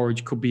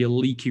self-storage could be a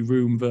leaky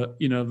room that,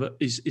 you know, that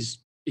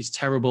is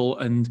terrible,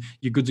 and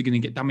your goods are going to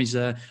get damaged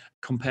there,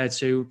 compared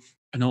to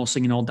an all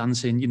singing, all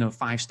dancing, you know,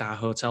 5-star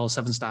hotel,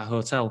 7-star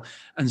hotel.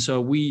 And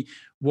so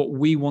what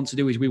we want to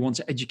do is we want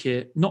to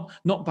educate, not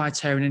by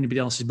tearing anybody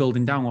else's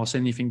building down or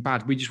saying anything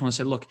bad. We just want to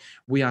say, look,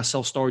 we are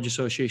Self-Storage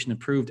Association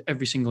approved.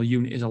 Every single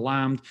unit is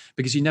alarmed,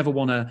 because I never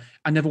want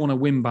to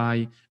win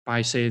by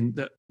saying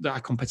that our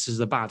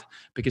competitors are bad,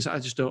 because I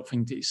just don't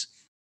think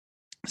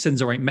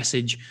sends the right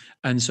message.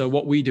 And so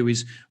what we do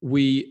is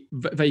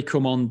they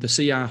come on the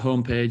CR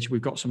homepage.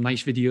 We've got some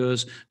nice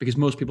videos, because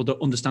most people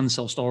don't understand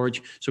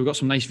self-storage. So we've got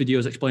some nice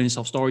videos explaining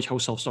self-storage, how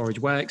self-storage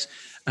works.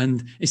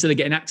 And instead of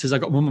getting actors, I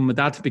got mum and my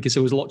dad, because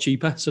it was a lot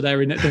cheaper. So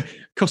they're in it. They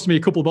cost me a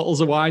couple of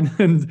bottles of wine,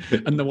 and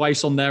the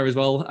wife's on there as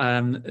well.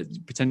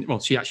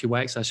 She actually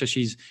works there, so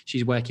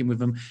she's working with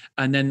them.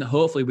 And then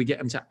hopefully we get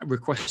them to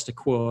request a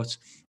quote.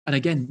 And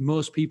again,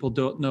 most people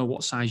don't know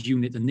what size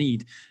unit they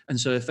need. And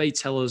so if they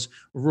tell us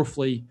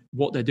roughly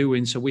what they're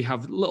doing, so we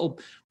have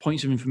little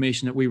points of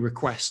information that we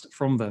request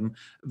from them,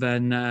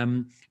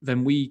 then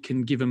we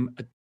can give them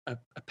a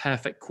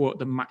perfect quote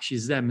that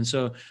matches them. And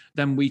so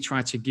then we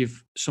try to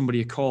give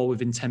somebody a call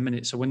within 10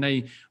 minutes. So when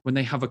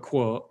they have a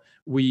quote,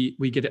 we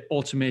get it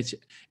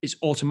automated. It's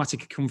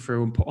automatically come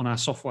through and put on our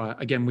software.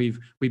 Again,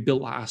 we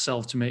built that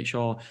ourselves to make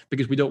sure,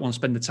 because we don't want to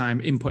spend the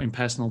time inputting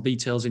personal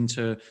details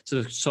into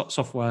the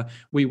software.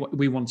 We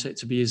want it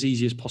to be as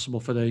easy as possible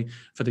for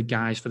the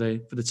guys, for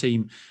the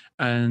team.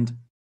 And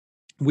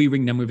we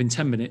ring them within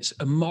 10 minutes.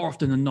 And more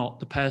often than not,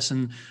 the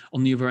person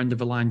on the other end of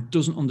the line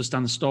doesn't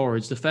understand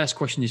storage. The first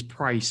question is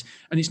price.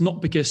 And it's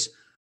not because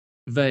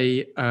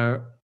they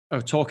are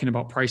talking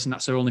about price and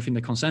that's the only thing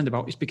they're concerned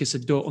about. It's because they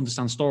don't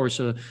understand storage,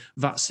 so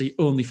that's the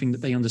only thing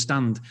that they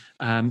understand.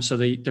 So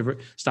they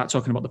start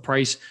talking about the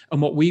price. And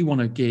what we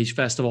want to gauge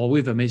first of all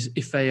with them is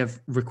if they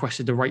have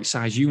requested the right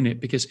size unit,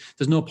 because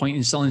there's no point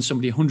in selling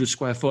somebody 100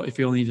 square foot if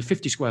you only need a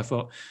 50 square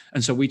foot.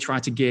 And so we try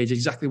to gauge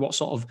exactly what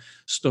sort of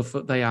stuff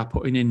that they are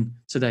putting in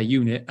to their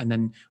unit, and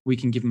then we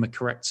can give them a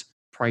correct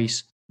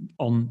price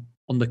on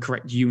the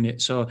correct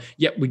unit. So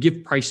yeah, we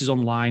give prices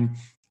online,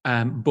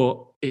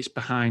 but it's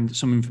behind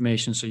some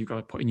information, so you've got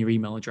to put in your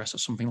email address or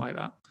something like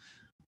that.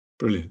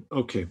 Brilliant.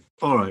 Okay.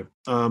 All right.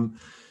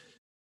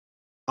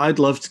 I'd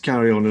love to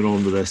carry on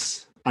with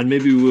this, and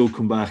maybe we'll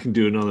come back and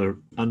do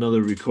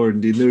another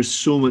recording. There's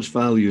so much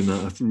value in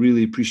that. I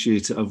really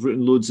appreciate it. I've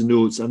written loads of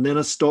notes, and then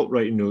I stopped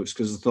writing notes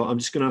because I thought I'm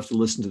just going to have to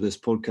listen to this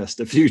podcast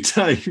a few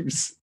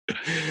times.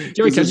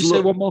 Jerry, can I just say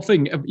one more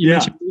thing? You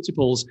mentioned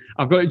multiples.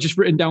 I've got it just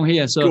written down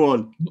here. So go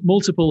on.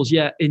 Multiples,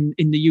 in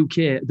the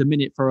UK at the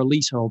minute for a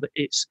leasehold,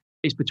 it's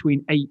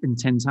between 8 and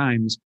 10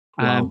 times.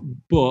 Wow.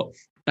 But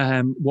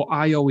what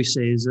I always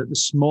say is that the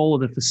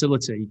smaller the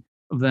facility,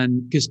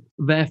 then, because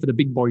they're for the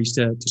big boys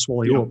to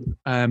swallow you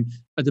up.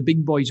 The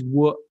big boys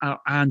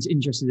aren't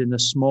interested in the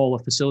smaller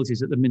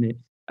facilities at the minute.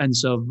 And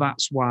so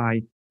that's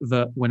why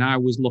that when I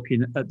was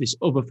looking at this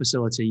other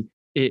facility,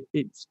 it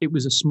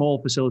was a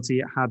small facility.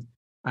 It had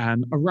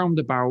around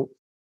about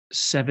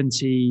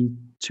 70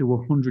 to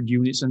 100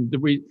 units. And the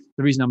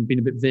reason I'm being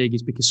a bit vague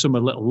is because some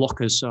are little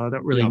lockers, so I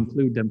don't really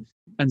include them.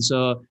 And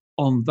so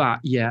on that,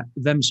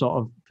 them sort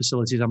of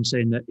facilities, I'm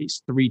saying that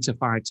it's 3 to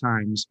 5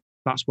 times.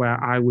 That's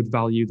where I would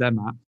value them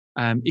at.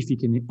 If you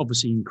can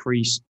obviously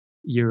increase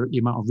the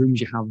amount of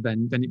rooms you have,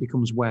 then it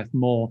becomes worth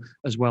more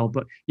as well.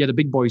 But the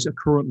big boys are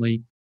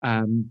currently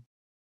are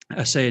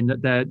saying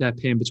that they're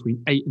paying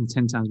between 8 and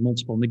 10 times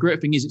multiple. And the great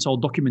thing is it's all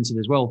documented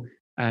as well.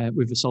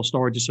 With the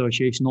Self-Storage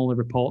Association, all the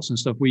reports and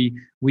stuff, we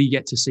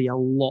get to see a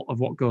lot of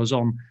what goes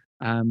on,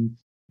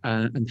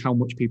 and how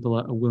much people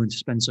are willing to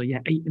spend. So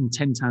 8 and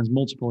 10 times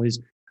multiple is.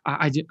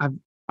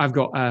 I've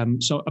got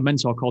a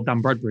mentor called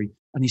Dan Bradbury,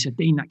 and he said,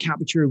 Dean, that can't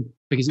be true,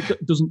 because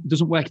it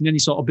doesn't work in any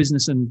sort of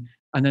business. And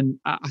then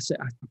I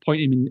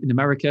point him in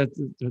America,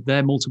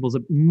 their multiples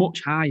are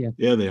much higher.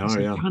 Yeah, they are.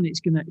 Said, it's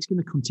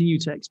gonna continue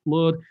to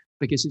explode,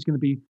 because it's going to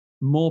be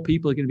more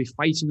people are going to be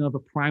fighting over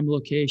prime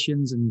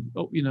locations, and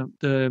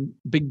the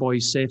big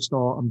boys, Safe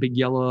Store and Big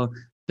Yellow,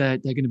 they're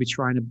going to be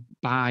trying to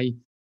buy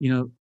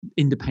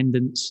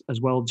independents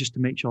as well, just to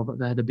make sure that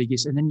they're the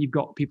biggest. And then you've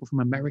got people from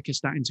America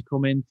starting to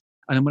come in.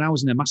 And then when I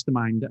was in a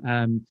mastermind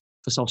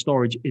for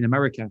self-storage in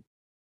America,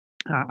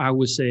 I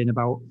was saying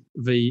about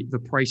the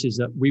prices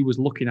that we was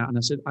looking at, and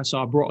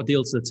I brought a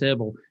deal to the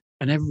table,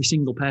 and every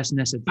single person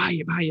there said,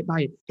 buy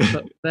it.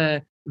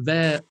 But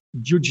they're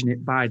judging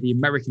it by the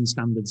American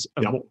standards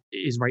of what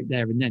is right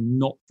there and then,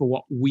 not for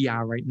what we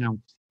are right now.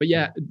 But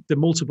the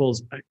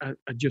multiples are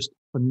just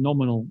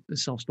phenomenal in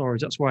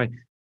self-storage. That's why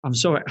I'm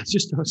so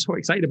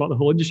excited about the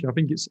whole industry. I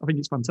think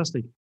it's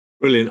fantastic.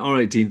 Brilliant. All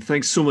right, Dean,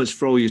 thanks so much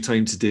for all your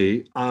time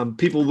today.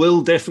 People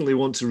will definitely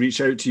want to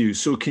reach out to you.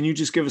 So can you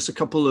just give us a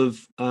couple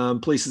of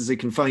places they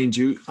can find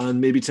you,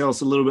 and maybe tell us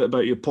a little bit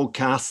about your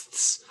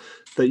podcasts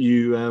that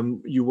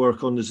you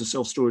work on? There's a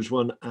self-storage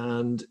one,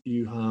 and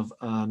you have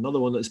another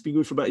one that's been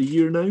going for about a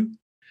year now.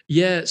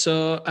 Yeah,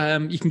 so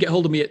you can get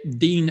hold of me at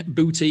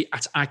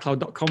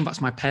deanbooty@icloud.com. That's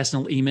my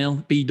personal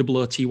email,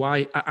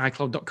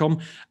 BOOTY@icloud.com.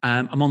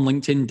 I'm on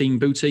LinkedIn, Dean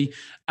Booty.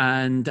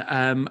 And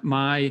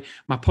my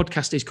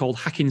podcast is called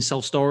Hacking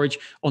Self-Storage.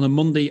 On a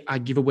Monday, I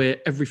give away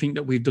everything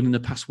that we've done in the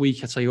past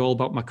week. I tell you all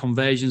about my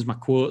conversions, my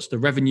quotes, the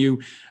revenue.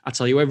 I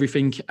tell you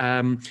everything.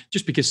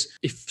 Just because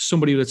if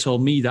somebody would have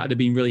told me that, it'd have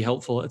been really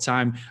helpful at the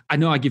time. I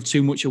know I give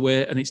too much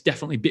away, and it's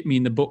definitely bit me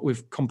in the butt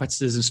with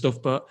competitors and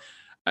stuff, but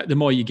the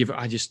more you give it,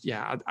 I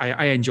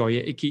enjoy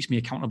it. It keeps me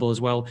accountable as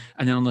well.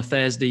 And then on the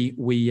Thursday,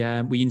 we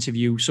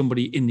interview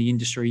somebody in the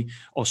industry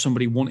or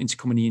somebody wanting to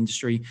come in the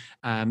industry.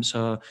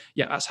 So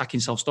that's Hacking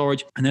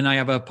Self-Storage. And then I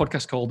have a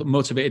podcast called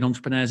Motivated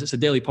Entrepreneurs. It's a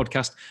daily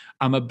podcast.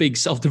 I'm a big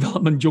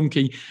self-development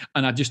junkie,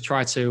 and I just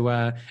try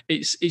to.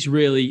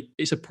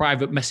 It's a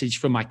private message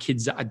for my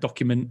kids that I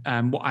document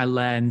what I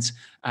learned.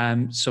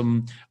 On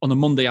a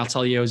Monday, I'll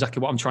tell you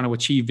exactly what I'm trying to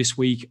achieve this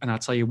week, and I'll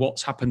tell you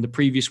what's happened the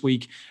previous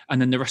week,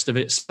 and then the rest of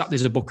it,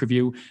 Saturday's a book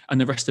review, and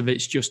the rest of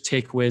it's just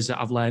takeaways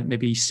that I've learned,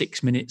 maybe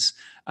 6 minutes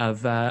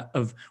of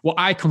what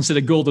I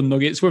consider golden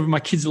nuggets. Whether my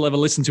kids will ever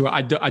listen to it,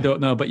 I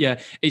don't know, but yeah,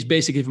 it's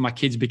basically for my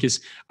kids, because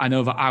I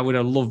know that I would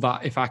have loved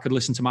that if I could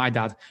listen to my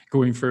dad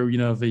going through,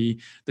 the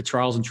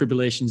trials and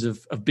tribulations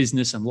of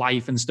business and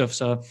life and stuff.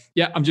 So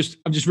yeah, I'm just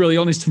really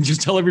honest and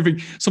just tell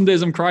everything. Some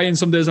days I'm crying,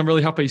 some days I'm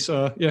really happy.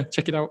 So yeah,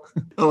 check it out.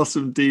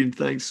 Awesome, Dean.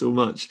 Thanks so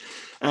much.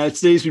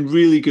 Today's been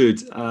really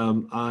good.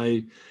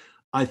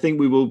 I think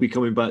we will be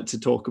coming back to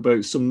talk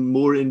about some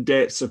more in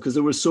depth, because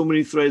there were so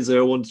many threads there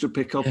I wanted to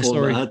pick up on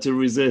that I had to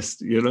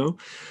resist,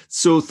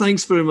 So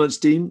thanks very much,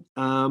 Dean.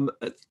 I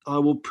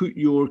will put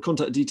your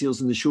contact details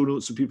in the show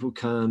notes so people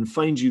can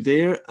find you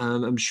there.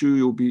 And I'm sure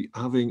you'll be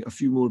having a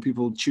few more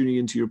people tuning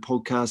into your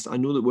podcast. I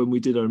know that when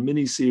we did our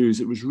mini series,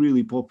 it was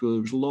really popular.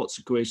 There was lots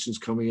of questions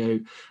coming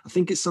out. I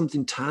think it's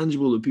something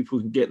tangible that people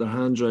can get their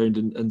hands around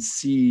and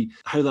see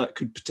how that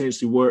could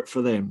potentially work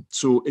for them.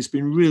 So it's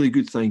been really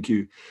good. Thank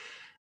you.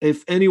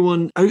 If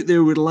anyone out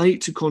there would like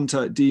to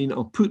contact Dean,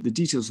 I'll put the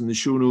details in the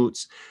show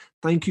notes.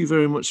 Thank you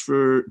very much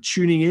for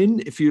tuning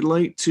in. If you'd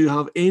like to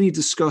have any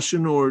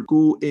discussion or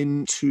go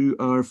into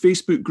our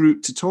Facebook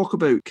group to talk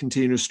about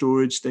container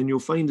storage, then you'll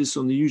find us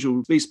on the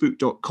usual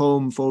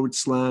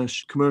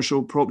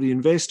facebook.com/commercial property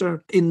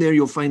investor. In there,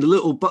 you'll find a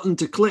little button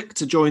to click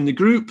to join the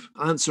group,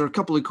 answer a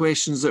couple of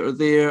questions that are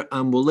there,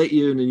 and we'll let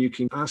you in and you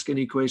can ask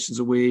any questions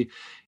away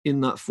in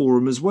that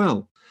forum as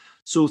well.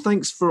 So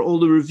thanks for all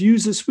the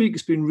reviews this week.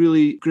 It's been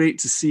really great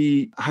to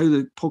see how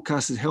the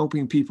podcast is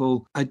helping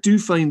people. I do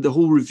find the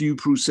whole review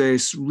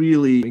process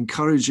really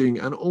encouraging,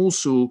 and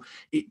also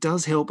it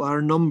does help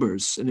our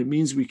numbers, and it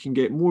means we can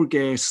get more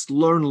guests,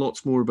 learn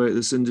lots more about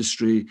this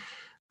industry,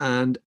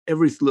 and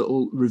every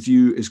little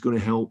review is going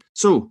to help.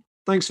 So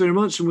thanks very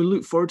much, and we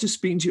look forward to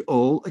speaking to you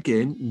all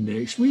again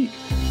next week.